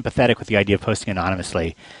very sympathetic with the idea of posting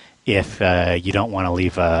anonymously, if you don't want to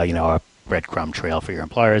leave a breadcrumb trail for your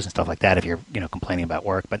employers and stuff like that. If you're complaining about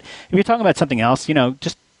work, but if you're talking about something else,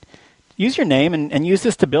 just use your name and use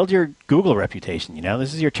this to build your Google reputation.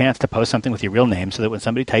 This is your chance to post something with your real name so that when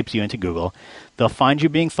somebody types you into Google, they'll find you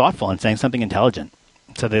being thoughtful and saying something intelligent.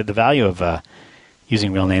 So the value of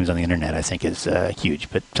using real names on the internet, I think, is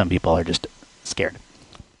huge, but some people are just scared.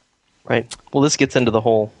 Right. Well, this gets into the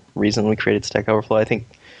whole reason we created Stack Overflow. I think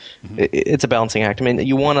it's a balancing act. I mean,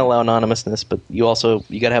 you want to allow anonymousness, but you got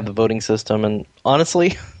to have the voting system. And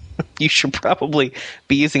honestly, you should probably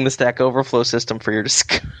be using the Stack Overflow system for your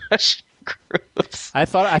discussion groups. I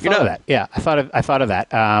thought of that. Yeah, I thought of that.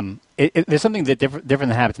 There's something that different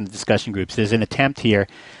that happens in the discussion groups. There's an attempt here.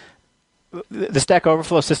 The Stack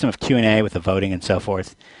Overflow system of Q&A with the voting and so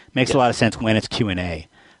forth makes a lot of sense when it's Q&A.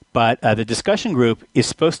 But the discussion group is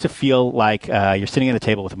supposed to feel like you're sitting at a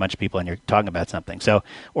table with a bunch of people and you're talking about something. So,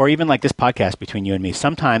 or even like this podcast between you and me,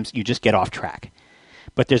 sometimes you just get off track.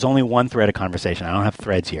 But there's only one thread of conversation. I don't have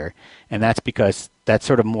threads here. And that's because that's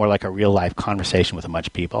sort of more like a real-life conversation with a bunch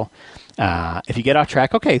of people. If you get off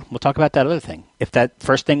track, okay, we'll talk about that other thing. If that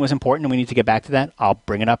first thing was important and we need to get back to that, I'll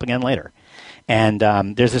bring it up again later. And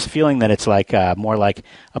there's this feeling that it's like more like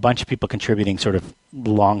a bunch of people contributing sort of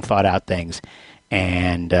long thought-out things.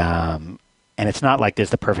 And it's not like there's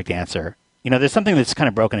the perfect answer. You know, there's something that's kind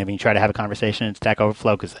of broken if you try to have a conversation in Stack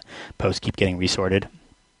Overflow because the posts keep getting resorted.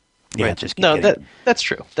 Yeah, right. just that's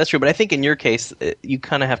true. That's true. But I think in your case, you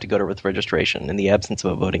kind of have to go to with registration in the absence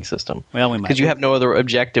of a voting system. Well, we might, because you have no other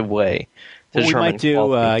objective way to determine. We might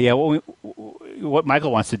do. What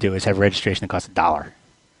Michael wants to do is have registration that costs $1,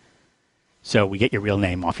 so we get your real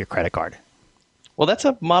name off your credit card. Well, that's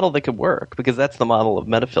a model that could work because that's the model of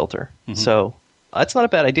Metafilter. Mm-hmm. So that's not a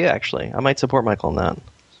bad idea, actually. I might support Michael on that.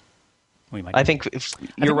 I think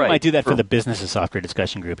you're right. We might do that for the business of software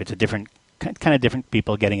discussion group. It's a different kind of different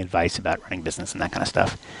people getting advice about running business and that kind of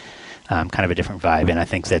stuff. Kind of a different vibe, and I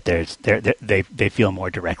think that they feel more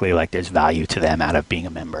directly like there's value to them out of being a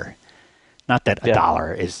member. Not that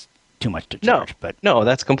 $1 is too much to charge, but no,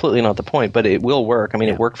 that's completely not the point. But it will work. I mean,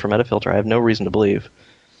 it worked for Metafilter. I have no reason to believe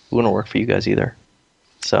it wouldn't work for you guys either.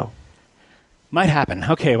 So might happen.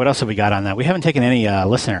 Okay, what else have we got on that? We haven't taken any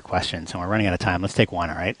listener questions, and we're running out of time. Let's take one.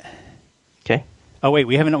 All right. Okay. Oh wait,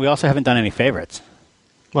 we also haven't done any favorites.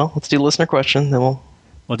 Well, let's do listener question, then we'll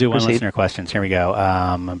do proceed. One listener questions. Here we go.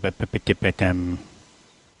 I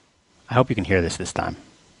hope you can hear this time.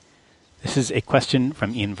 This is a question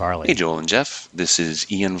from Ian Varley. Hey, Joel and Jeff. This is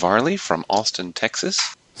Ian Varley from Austin,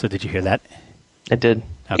 Texas. So did you hear that? I did.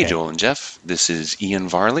 Okay. Hey, Joel and Jeff. This is Ian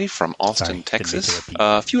Varley from Austin, Texas.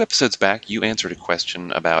 A few episodes back, you answered a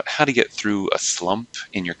question about how to get through a slump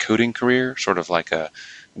in your coding career, sort of like a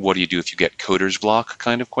what do you do if you get coder's block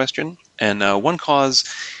kind of question. And one cause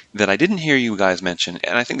that I didn't hear you guys mention,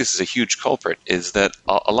 and I think this is a huge culprit, is that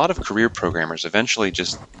a lot of career programmers eventually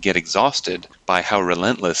just get exhausted by how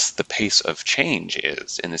relentless the pace of change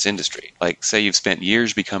is in this industry. Like, say you've spent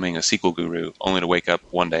years becoming a SQL guru, only to wake up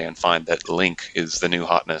one day and find that Link is the new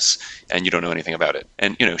hotness, and you don't know anything about it.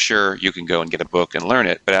 And, sure, you can go and get a book and learn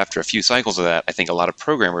it, but after a few cycles of that, I think a lot of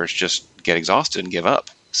programmers just get exhausted and give up.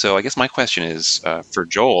 So I guess my question is, for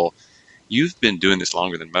Joel, you've been doing this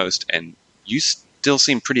longer than most, and you still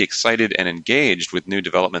seem pretty excited and engaged with new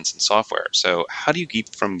developments in software. So how do you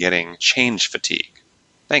keep from getting change fatigue?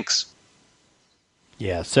 Thanks.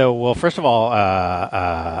 Yeah. So, well, first of all,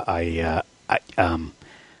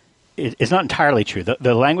 it's not entirely true.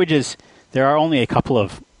 The languages, there are only a couple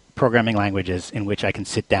of programming languages in which I can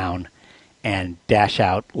sit down and dash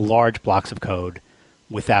out large blocks of code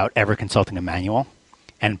without ever consulting a manual.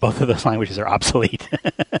 And both of those languages are obsolete.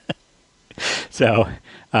 So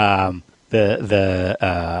I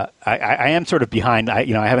am sort of behind. I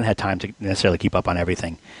haven't had time to necessarily keep up on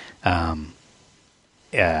everything as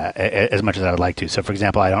much as I would like to. So, for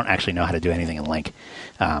example, I don't actually know how to do anything in Link.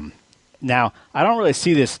 Now, I don't really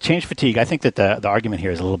see this change fatigue. I think that the argument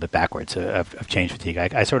here is a little bit backwards of change fatigue.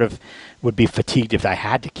 I sort of would be fatigued if I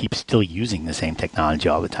had to keep still using the same technology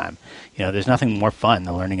all the time. There's nothing more fun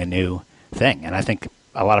than learning a new thing, and I think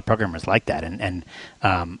a lot of programmers like that. And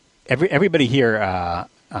everybody here,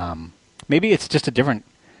 maybe it's just a different,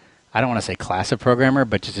 I don't want to say class of programmer,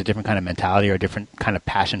 but just a different kind of mentality or a different kind of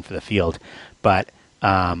passion for the field. But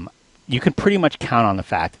you can pretty much count on the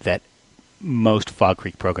fact that most Fog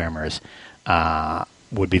Creek programmers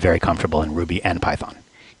would be very comfortable in Ruby and Python,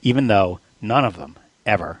 even though none of them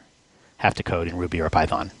ever have to code in Ruby or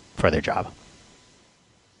Python for their job.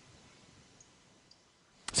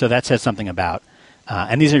 So that says something about,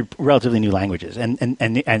 and these are relatively new languages,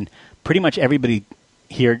 and pretty much everybody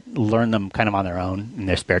here learned them kind of on their own in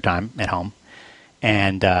their spare time at home.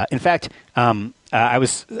 And in fact,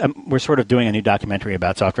 we're sort of doing a new documentary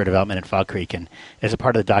about software development at Fog Creek, and as a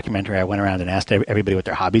part of the documentary, I went around and asked everybody what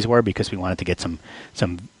their hobbies were because we wanted to get some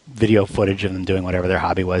video footage of them doing whatever their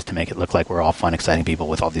hobby was to make it look like we're all fun, exciting people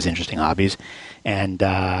with all these interesting hobbies. And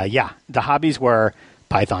the hobbies were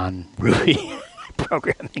Python, Ruby,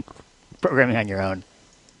 programming on your own.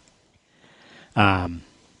 I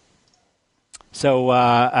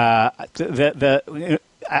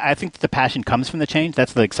think the passion comes from the change.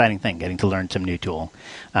 That's the exciting thing, getting to learn some new tool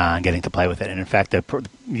and getting to play with it. And in fact, the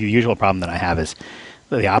usual problem that I have is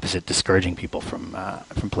the opposite, discouraging people from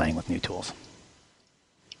playing with new tools.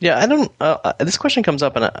 Yeah, I don't. This question comes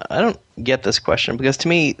up, and I don't get this question because to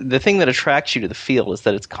me, the thing that attracts you to the field is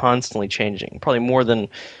that it's constantly changing, probably more than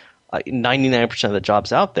 99% of the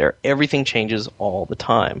jobs out there, everything changes all the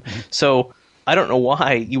time. So I don't know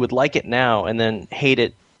why you would like it now and then hate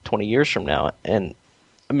it 20 years from now. And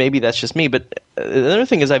maybe that's just me. But the other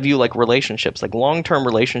thing is I view like relationships, like long-term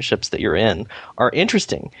relationships that you're in are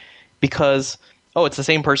interesting because, oh, it's the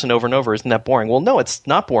same person over and over. Isn't that boring? Well, no, it's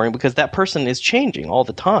not boring because that person is changing all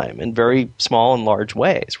the time in very small and large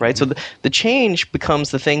ways, right? So the change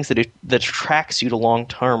becomes the things that attracts you to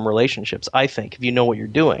long-term relationships, I think, if you know what you're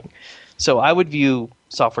doing. So I would view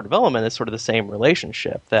software development as sort of the same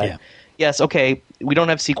relationship that, yes, okay, we don't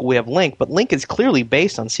have SQL, we have LINQ, but LINQ is clearly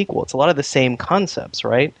based on SQL. It's a lot of the same concepts,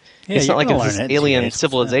 right? Yeah, it's not like this alien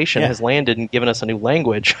civilization has landed and given us a new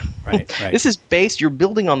language. Right. This is based, you're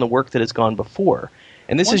building on the work that has gone before.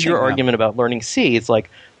 And this is your argument about learning C. It's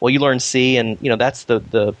like, well, you learn C and, that's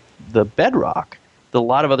the bedrock that a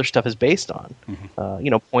lot of other stuff is based on,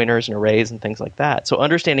 pointers and arrays and things like that. So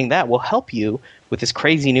understanding that will help you with this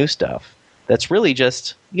crazy new stuff that's really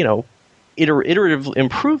just, iterative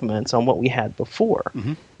improvements on what we had before.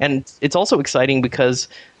 And it's also exciting because,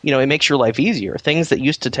 it makes your life easier. Things that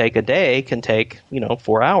used to take a day can take,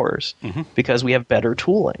 4 hours because we have better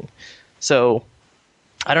tooling. So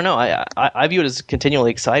I don't know. I view it as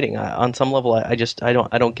continually exciting. On some level, I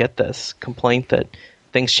don't get this complaint that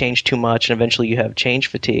things change too much and eventually you have change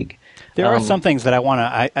fatigue. There are some things that I want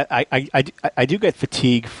to. I do get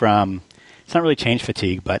fatigue from. It's not really change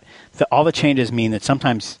fatigue, but all the changes mean that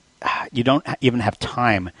sometimes you don't even have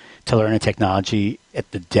time to learn a technology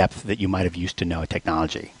at the depth that you might have used to know a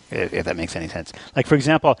technology, if that makes any sense. Like, for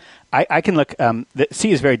example, I can look,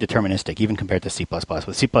 C is very deterministic, even compared to C++.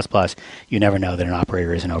 With C++, you never know that an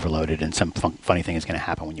operator isn't overloaded and some funny thing is going to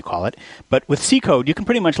happen when you call it. But with C code, you can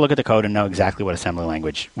pretty much look at the code and know exactly what assembly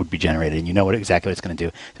language would be generated, and you know exactly what it's going to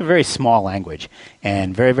do. It's a very small language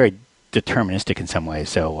and very, very deterministic in some ways.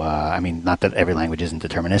 So, not that every language isn't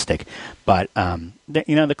deterministic, but,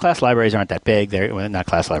 the class libraries aren't that big. They're not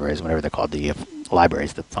class libraries, whatever they're called, the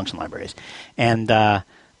libraries, the function libraries. And,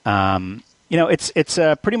 it's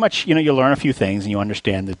pretty much, you learn a few things and you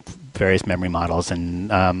understand the various memory models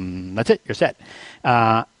and that's it, you're set.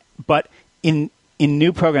 But in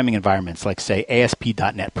new programming environments, like, say,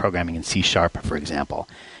 ASP.NET programming in C#, for example,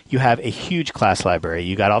 you have a huge class library.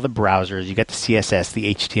 You got all the browsers. You got the CSS,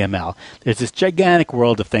 the HTML. There's this gigantic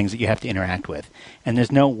world of things that you have to interact with, and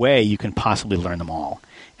there's no way you can possibly learn them all.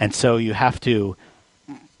 And so you have to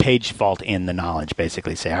page fault in the knowledge,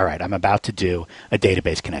 basically say, all right, I'm about to do a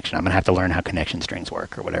database connection. I'm going to have to learn how connection strings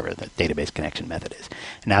work or whatever the database connection method is.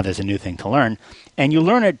 And now there's a new thing to learn, and you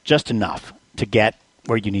learn it just enough to get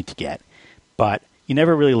where you need to get, but you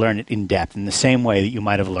never really learn it in depth in the same way that you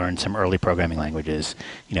might have learned some early programming languages,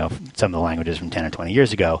 some of the languages from 10 or 20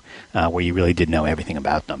 years ago, where you really did know everything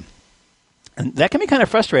about them. And that can be kind of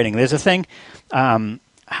frustrating. There's a thing, I'm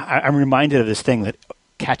reminded of this thing that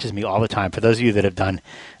catches me all the time. For those of you that have done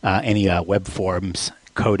any web forms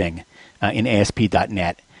coding in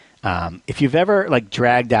ASP.NET, if you've ever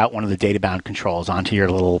dragged out one of the data-bound controls onto your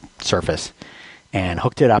little surface and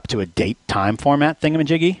hooked it up to a date-time format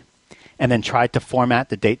thingamajiggy, and then tried to format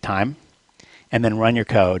the date time, and then run your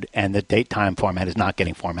code, and the date time format is not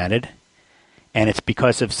getting formatted. And it's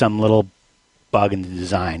because of some little bug in the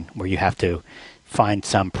design where you have to find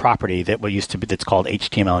some property that that's called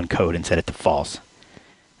HTML encode and set it to false.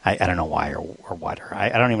 I don't know why or what. I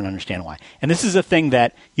don't even understand why. And this is a thing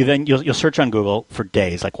that you'll search on Google for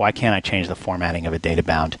days, like, why can't I change the formatting of a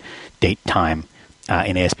data-bound date time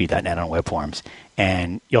in ASP.NET on web forms?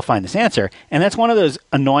 And you'll find this answer. And that's one of those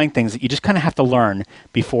annoying things that you just kind of have to learn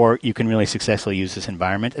before you can really successfully use this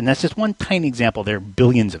environment. And that's just one tiny example. There are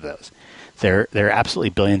billions of those. There are absolutely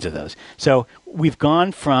billions of those. So we've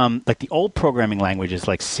gone from the old programming languages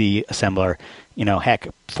like C, assembler, heck,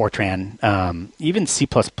 Fortran, even C++,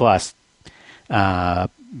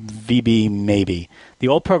 VB maybe. The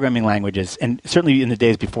old programming languages, and certainly in the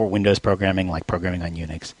days before Windows programming, like programming on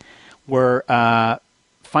Unix, were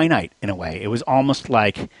finite in a way. It was almost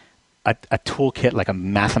like a toolkit, like a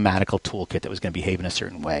mathematical toolkit that was going to behave in a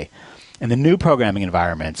certain way. And the new programming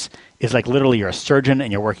environments is like literally you're a surgeon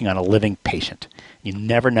and you're working on a living patient. You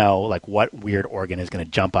never know what weird organ is going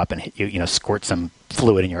to jump up and hit you, squirt some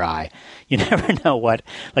fluid in your eye. You never know what,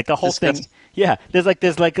 the whole thing. Yeah, there's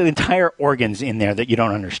entire organs in there that you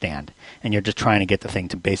don't understand, and you're just trying to get the thing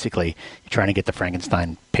to you're trying to get the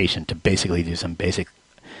Frankenstein patient to basically do some basic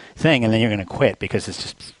thing, and then you're going to quit because it's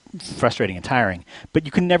just frustrating and tiring. But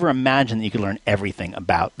you can never imagine that you could learn everything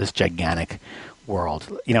about this gigantic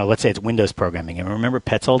world. Let's say it's Windows programming. And remember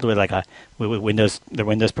Petzold with Windows, the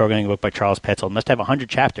Windows programming book by Charles Petzold must have 100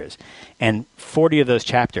 chapters, and 40 of those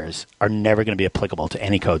chapters are never going to be applicable to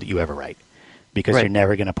any code that you ever write. because you're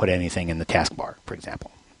never going to put anything in the taskbar, for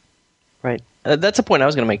example. Right. That's a point I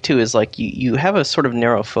was going to make too. Is like you have a sort of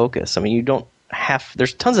narrow focus. I mean, you don't have.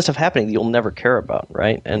 There's tons of stuff happening that you'll never care about,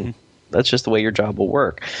 right? And that's just the way your job will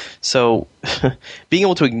work. So, being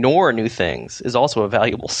able to ignore new things is also a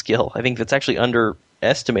valuable skill. I think that's actually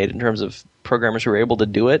underestimated in terms of programmers who are able to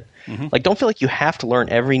do it. Like, don't feel like you have to learn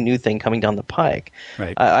every new thing coming down the pike.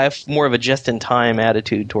 Right. I have more of a just-in-time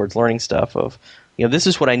attitude towards learning stuff. Of, this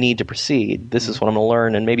is what I need to proceed. This is what I'm going to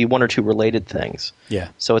learn, and maybe one or two related things. Yeah.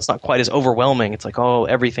 So it's not quite as overwhelming. It's like, oh,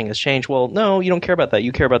 everything has changed. Well, no, you don't care about that.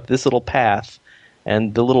 You care about this little path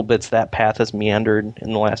and the little bits that path has meandered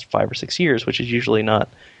in the last 5 or 6 years, which is usually not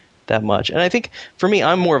that much. And I think for me,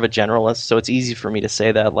 I'm more of a generalist, so it's easy for me to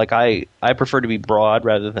say that. Like I prefer to be broad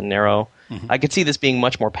rather than narrow. I could see this being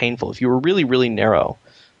much more painful. If you were really, really narrow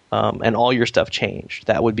and all your stuff changed,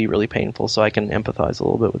 that would be really painful. So I can empathize a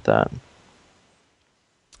little bit with that.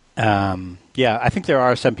 Yeah, I think there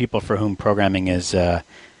are some people for whom programming is, they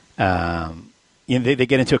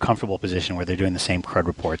get into a comfortable position where they're doing the same CRUD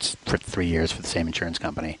reports for 3 years for the same insurance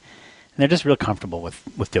company. And they're just real comfortable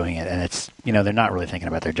with doing it. And it's, they're not really thinking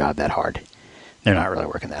about their job that hard. They're not really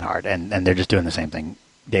working that hard. And they're just doing the same thing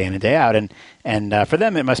day in and day out. And for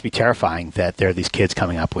them, it must be terrifying that there are these kids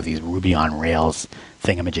coming up with these Ruby on Rails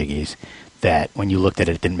thingamajiggies that when you looked at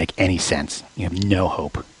it, it didn't make any sense. You have no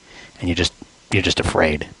hope. And you're just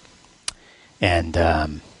afraid.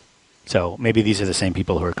 And so maybe these are the same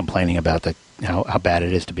people who are complaining about how bad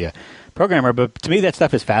it is to be a programmer. But to me, that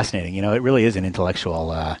stuff is fascinating. It really is an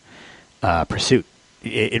intellectual pursuit.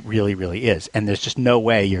 It really, really is. And there's just no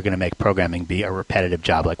way you're going to make programming be a repetitive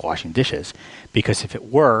job like washing dishes. Because if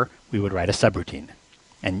it were, we would write a subroutine,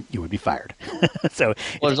 and you would be fired. So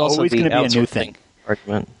it's always going to be a new thing.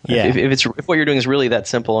 Argument. Yeah. If what you're doing is really that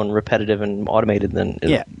simple and repetitive and automated, then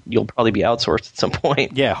you'll probably be outsourced at some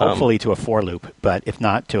point. Yeah, hopefully to a for loop, but if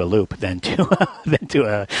not to a loop, then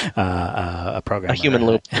to a program, a human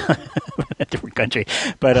loop, a different country.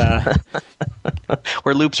 But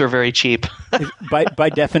where loops are very cheap. by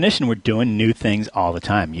definition, we're doing new things all the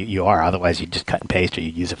time. You are, otherwise you'd just cut and paste, or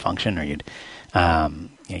you'd use a function, or you'd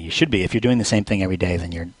you should be. If you're doing the same thing every day,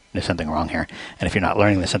 then there's something wrong here. And if you're not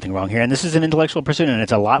learning, there's something wrong here. And this is an intellectual pursuit, and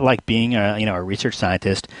it's a lot like being a research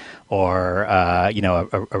scientist or a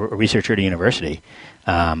researcher at a university.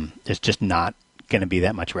 There's just not going to be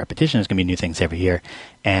that much repetition. There's going to be new things every year.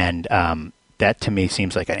 And that to me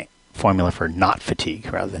seems like a formula for not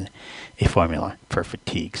fatigue rather than a formula for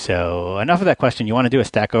fatigue. So enough of that question. You want to do a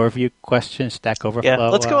Stack Overview question, Stack Overflow? Yeah,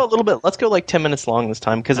 let's go a little bit. Let's go like 10 minutes long this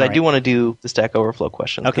time, because I do want to do the Stack Overflow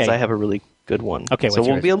question, because I have a really good one. Okay, so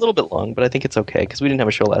we'll be a little bit long, but I think it's okay because we didn't have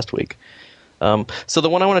a show last week. So the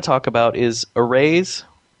one I want to talk about is arrays,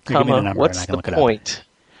 what's the point?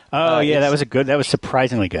 Oh, yeah, that was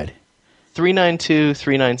surprisingly good.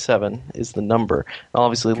 392,397 is the number. I'll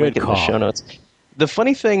obviously link it in the show notes. The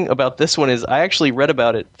funny thing about this one is I actually read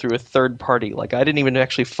about it through a third party. Like, I didn't even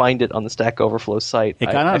actually find it on the Stack Overflow site. It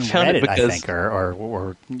got on found Reddit, it because, I think,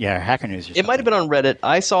 or Hacker News or something. It might have been on Reddit.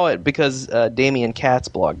 I saw it because Damian Katz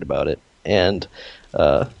blogged about it. And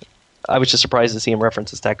I was just surprised to see him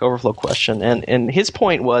reference the Stack Overflow question. And his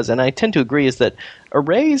point was, and I tend to agree, is that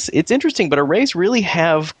arrays, it's interesting, but arrays really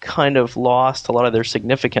have kind of lost a lot of their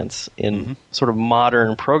significance in sort of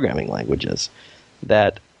modern programming languages.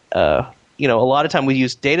 That, a lot of time we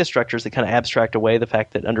use data structures that kind of abstract away the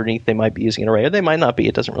fact that underneath they might be using an array, or they might not be.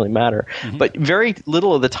 It doesn't really matter. But very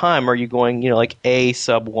little of the time are you going, like A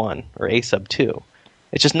sub 1 or A sub 2.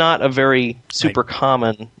 It's just not a very super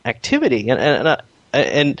common activity.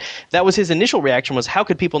 And that was his initial reaction was, how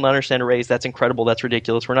could people not understand arrays? That's incredible. That's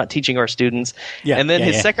ridiculous. We're not teaching our students. And then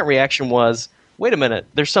his second reaction was, wait a minute,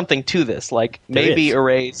 there's something to this. Like, maybe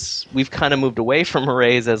arrays, we've kind of moved away from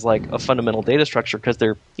arrays as like a fundamental data structure because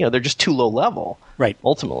they're just too low level. Right.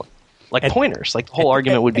 Ultimately. Like pointers. Like the whole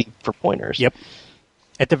argument would be for pointers. Yep.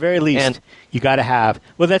 At the very least, you got to have.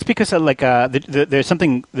 Well, that's because there's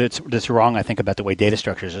something that's wrong, I think, about the way data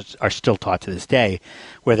structures are still taught to this day,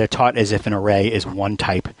 where they're taught as if an array is one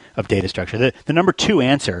type of data structure. The number 2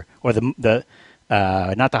 answer, or the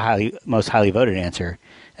not the most highly voted answer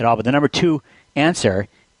at all, but the number 2 answer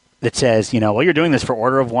that says, you're doing this for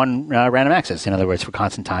order of 1 random access. In other words, for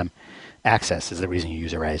constant time access is the reason you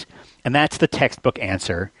use arrays, and that's the textbook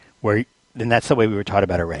answer. And that's the way we were taught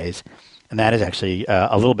about arrays. And that is actually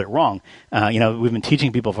a little bit wrong. We've been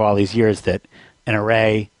teaching people for all these years that an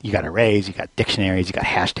array, you got arrays, you got dictionaries, you got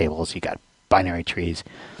hash tables, you got binary trees,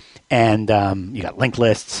 and you got linked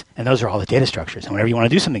lists, and those are all the data structures. And whenever you want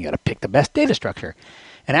to do something, you got to pick the best data structure.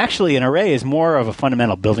 And actually, an array is more of a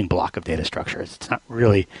fundamental building block of data structures. It's not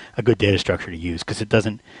really a good data structure to use because it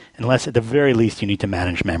doesn't, unless at the very least you need to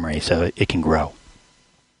manage memory so it can grow.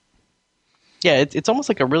 Yeah, it's almost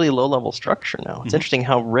like a really low-level structure now. It's interesting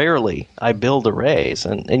how rarely I build arrays,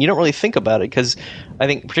 and you don't really think about it because I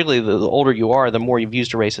think particularly the older you are, the more you've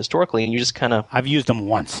used arrays historically, and you just kind of... I've used them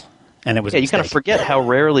once, and it was you kind of forget how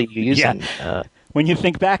rarely you use them. When you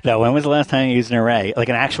think back, though, when was the last time you used an array? Like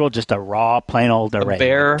an actual, just a raw, plain old array? A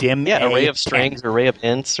bare, dim array of strings, array of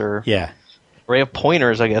ints, or array of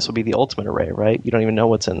pointers, I guess, would be the ultimate array, right? You don't even know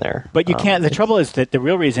what's in there. But you can't. The trouble is that the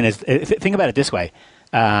real reason is, think about it this way.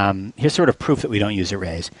 Here's sort of proof that we don't use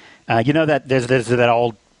arrays. You know that there's that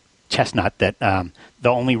old chestnut that the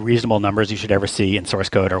only reasonable numbers you should ever see in source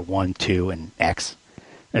code are 1, 2, and X.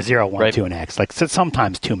 0, 1, 2, and X. Like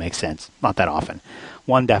sometimes 2 makes sense, not that often.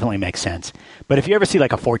 1 definitely makes sense. But if you ever see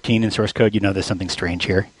like a 14 in source code, you know there's something strange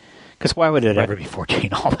here. Because why would it ever be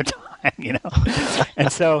 14 all the time, you know?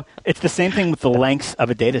 And so it's the same thing with the lengths of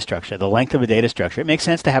a data structure. The length of a data structure. It makes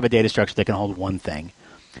sense to have a data structure that can hold one thing.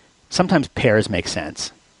 Sometimes pairs make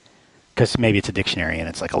sense because maybe it's a dictionary and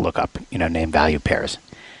it's like a lookup, name-value pairs.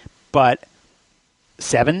 But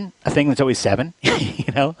 7, a thing that's always 7,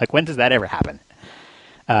 like when does that ever happen?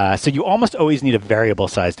 So you almost always need a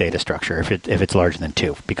variable-sized data structure if it's larger than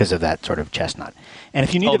 2 because of that sort of chestnut. And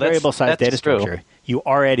if you need a variable-sized data structure,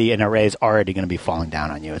 an array is already going to be falling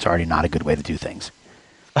down on you. It's already not a good way to do things.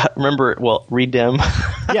 Remember, redim.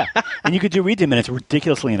 Yeah, and you could do redim, and it's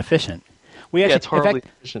ridiculously inefficient. It's horribly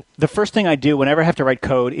efficient. The first thing I do whenever I have to write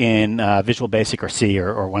code in Visual Basic or C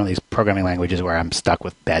or one of these programming languages where I'm stuck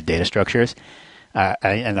with bad data structures,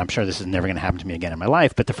 and I'm sure this is never going to happen to me again in my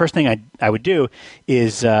life, but the first thing I would do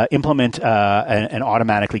is implement an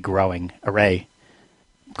automatically growing array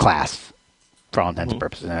class for all intents and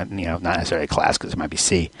purposes. Not necessarily a class because it might be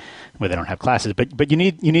C where they don't have classes, but you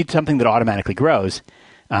need something that automatically grows.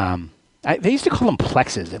 They used to call them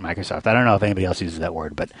plexes at Microsoft. I don't know if anybody else uses that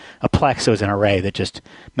word, but a plex is an array that just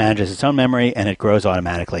manages its own memory and it grows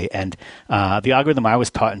automatically. And the algorithm I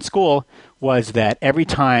was taught in school was that every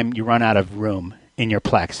time you run out of room in your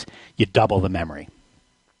plex, you double the memory.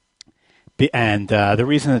 And the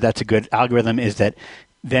reason that that's a good algorithm is that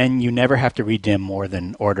then you never have to redim more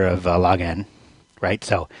than order of log n, right?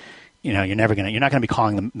 So, you're not going to be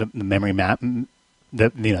calling the memory map,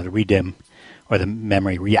 the redim or the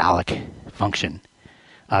memory realloc function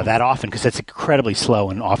that often, because it's incredibly slow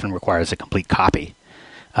and often requires a complete copy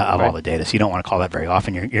of all the data. So you don't want to call that very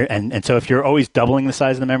often. And so if you're always doubling the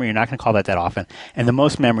size of the memory, you're not going to call that often. And the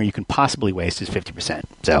most memory you can possibly waste is 50%.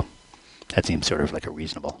 So that seems sort of like a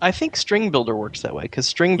reasonable. I think String Builder works that way because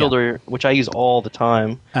String Builder, which I use all the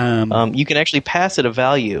time, you can actually pass it a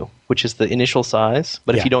value, which is the initial size.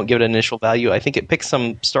 But if you don't give it an initial value, I think it picks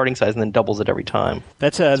some starting size and then doubles it every time.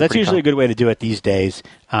 That's usually a good way to do it these days.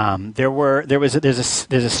 There's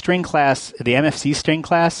a string class, the MFC string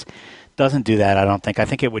class doesn't do that. I don't think. I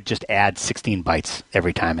think it would just add 16 bytes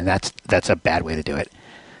every time, and that's a bad way to do it.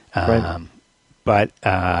 But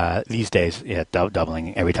these days,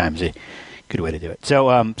 doubling every time is a good way to do it. So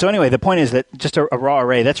anyway, the point is that just a raw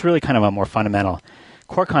array, that's really kind of a more fundamental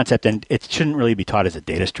core concept, and it shouldn't really be taught as a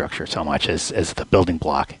data structure so much as the building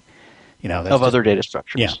block. Of other data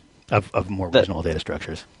structures. Yeah, of more reasonable data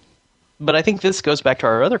structures. But I think this goes back to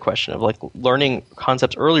our other question of learning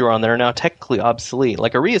concepts earlier on that are now technically obsolete.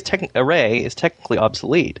 Like array is technically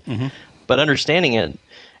obsolete, but understanding it.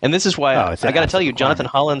 And this is why I got to tell you, Jonathan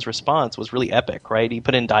Holland's response was really epic, right? He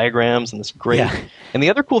put in diagrams and this great. Yeah. And the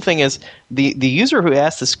other cool thing is the user who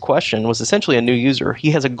asked this question was essentially a new user.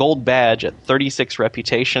 He has a gold badge at 36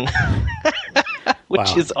 reputation,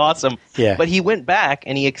 which is awesome. Yeah. But he went back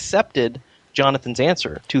and he accepted Jonathan's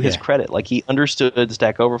answer to his credit. Like he understood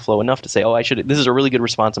Stack Overflow enough to say, this is a really good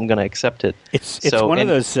response. I'm going to accept it. It's one of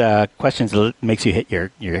those questions that makes you hit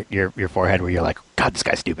your forehead where you're like, God, this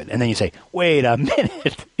guy's stupid. And then you say, wait a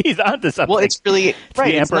minute, he's onto something. Well, it's really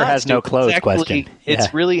the emperor has no clothes question.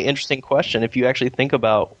 It's really interesting question if you actually think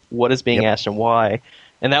about what is being asked and why.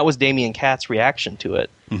 And that was Damian Katz's reaction to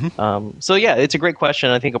it. So it's a great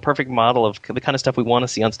question. I think a perfect model of the kind of stuff we want to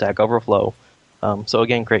see on Stack Overflow. So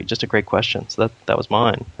again, just a great question. So that was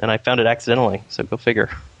mine, and I found it accidentally. So go figure.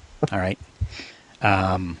 All right,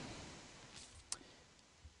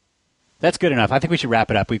 that's good enough. I think we should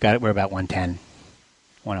wrap it up. We're about 110,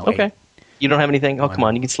 108. Okay. You don't have anything? Oh, come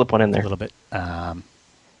on, you can slip one in there a little bit.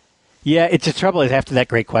 It's the trouble is after that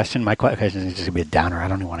great question, my question is just gonna be a downer. I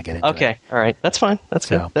don't even want to get into it. Okay, all right, that's fine. That's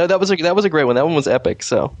good. That was a great one. That one was epic.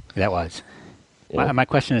 So that was. Yeah. My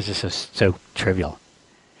question is just so trivial.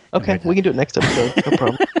 Okay, we can do it next episode. No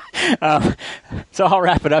problem. So I'll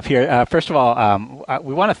wrap it up here. First of all,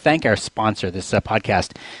 we want to thank our sponsor. This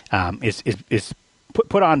podcast is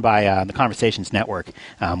put on by the Conversations Network,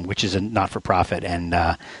 which is a not-for-profit,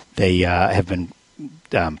 and they have been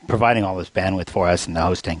providing all this bandwidth for us and the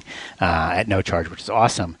hosting at no charge, which is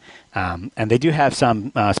awesome. And they do have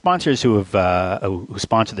some sponsors who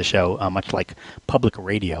sponsor the show, much like public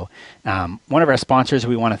radio. One of our sponsors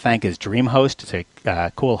we want to thank is DreamHost. It's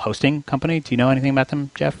a cool hosting company. Do you know anything about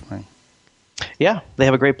them, Jeff? Yeah, they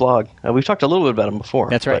have a great blog. We've talked a little bit about them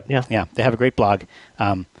before. That's right. Yeah, they have a great blog.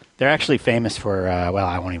 They're actually famous for, well,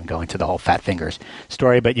 I won't even go into the whole Fat Fingers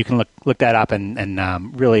story, but you can look that up,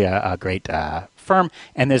 and really a great firm.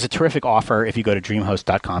 And there's a terrific offer if you go to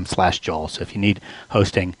dreamhost.com/Joel. So if you need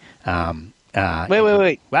hosting. Wait.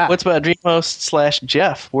 Wow. What's about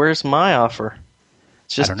DreamHost/Jeff? Where's my offer?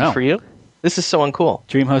 It's just for you? This is so uncool.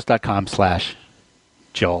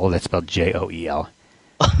 Dreamhost.com/Joel. That's spelled Joel.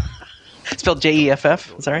 Spelled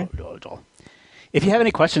Jeff. Is that right? If you have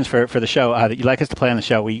any questions for the show that you'd like us to play on the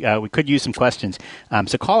show, we could use some questions.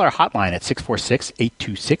 So call our hotline at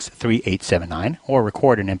 646-826-3879 or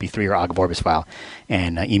record an MP3 or Ogg Vorbis file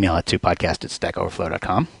and email it to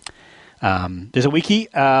podcast@stackoverflow.com. There's a wiki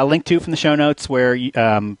link to from the show notes where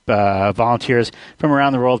volunteers from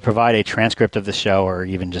around the world provide a transcript of the show, or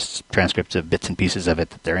even just transcripts of bits and pieces of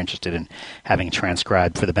it that they're interested in having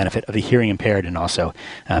transcribed for the benefit of the hearing impaired, and also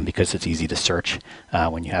because it's easy to search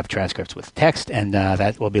when you have transcripts with text. And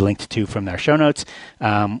that will be linked to from their show notes,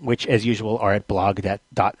 which, as usual, are at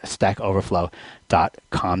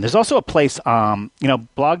blog.stackoverflow.com. There's also a place,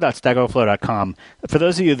 blog.stackoverflow.com. For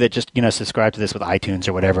those of you that just, subscribe to this with iTunes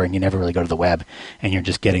or whatever, and you never really go to the web, and you're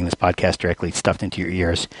just getting this podcast directly stuffed into your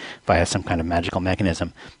ears via some kind of magical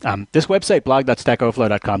mechanism. This website,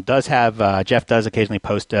 blog.stackoverflow.com, does have, Jeff does occasionally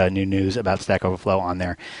post new news about Stack Overflow on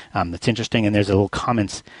there. That's interesting, and there's a little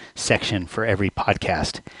comments section for every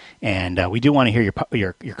podcast. And we do want to hear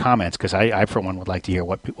your comments, because I, for one, would like to hear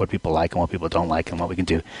what people like and what people don't like, and what we can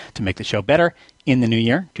do to make the show better in the new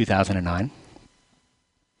year, 2009.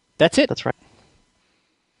 That's it. That's right.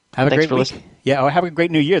 Have a Thanks great for week. listening. Yeah, have a great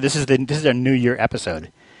new year. This is our New Year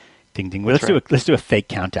episode. Ding ding. Well, let's do a fake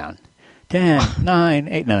countdown. 10, 9,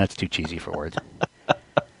 8. No, that's too cheesy for words.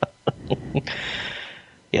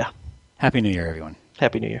 Yeah. Happy New Year, everyone.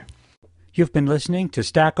 Happy New Year. You've been listening to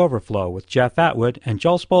Stack Overflow with Jeff Atwood and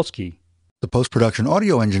Joel Spolsky. The post-production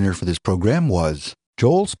audio engineer for this program was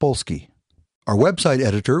Joel Spolsky. Our website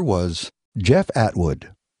editor was Jeff Atwood.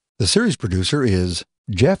 The series producer is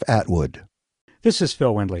Jeff Atwood. This is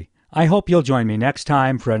Phil Windley. I hope you'll join me next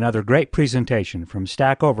time for another great presentation from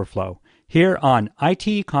Stack Overflow here on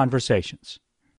IT Conversations.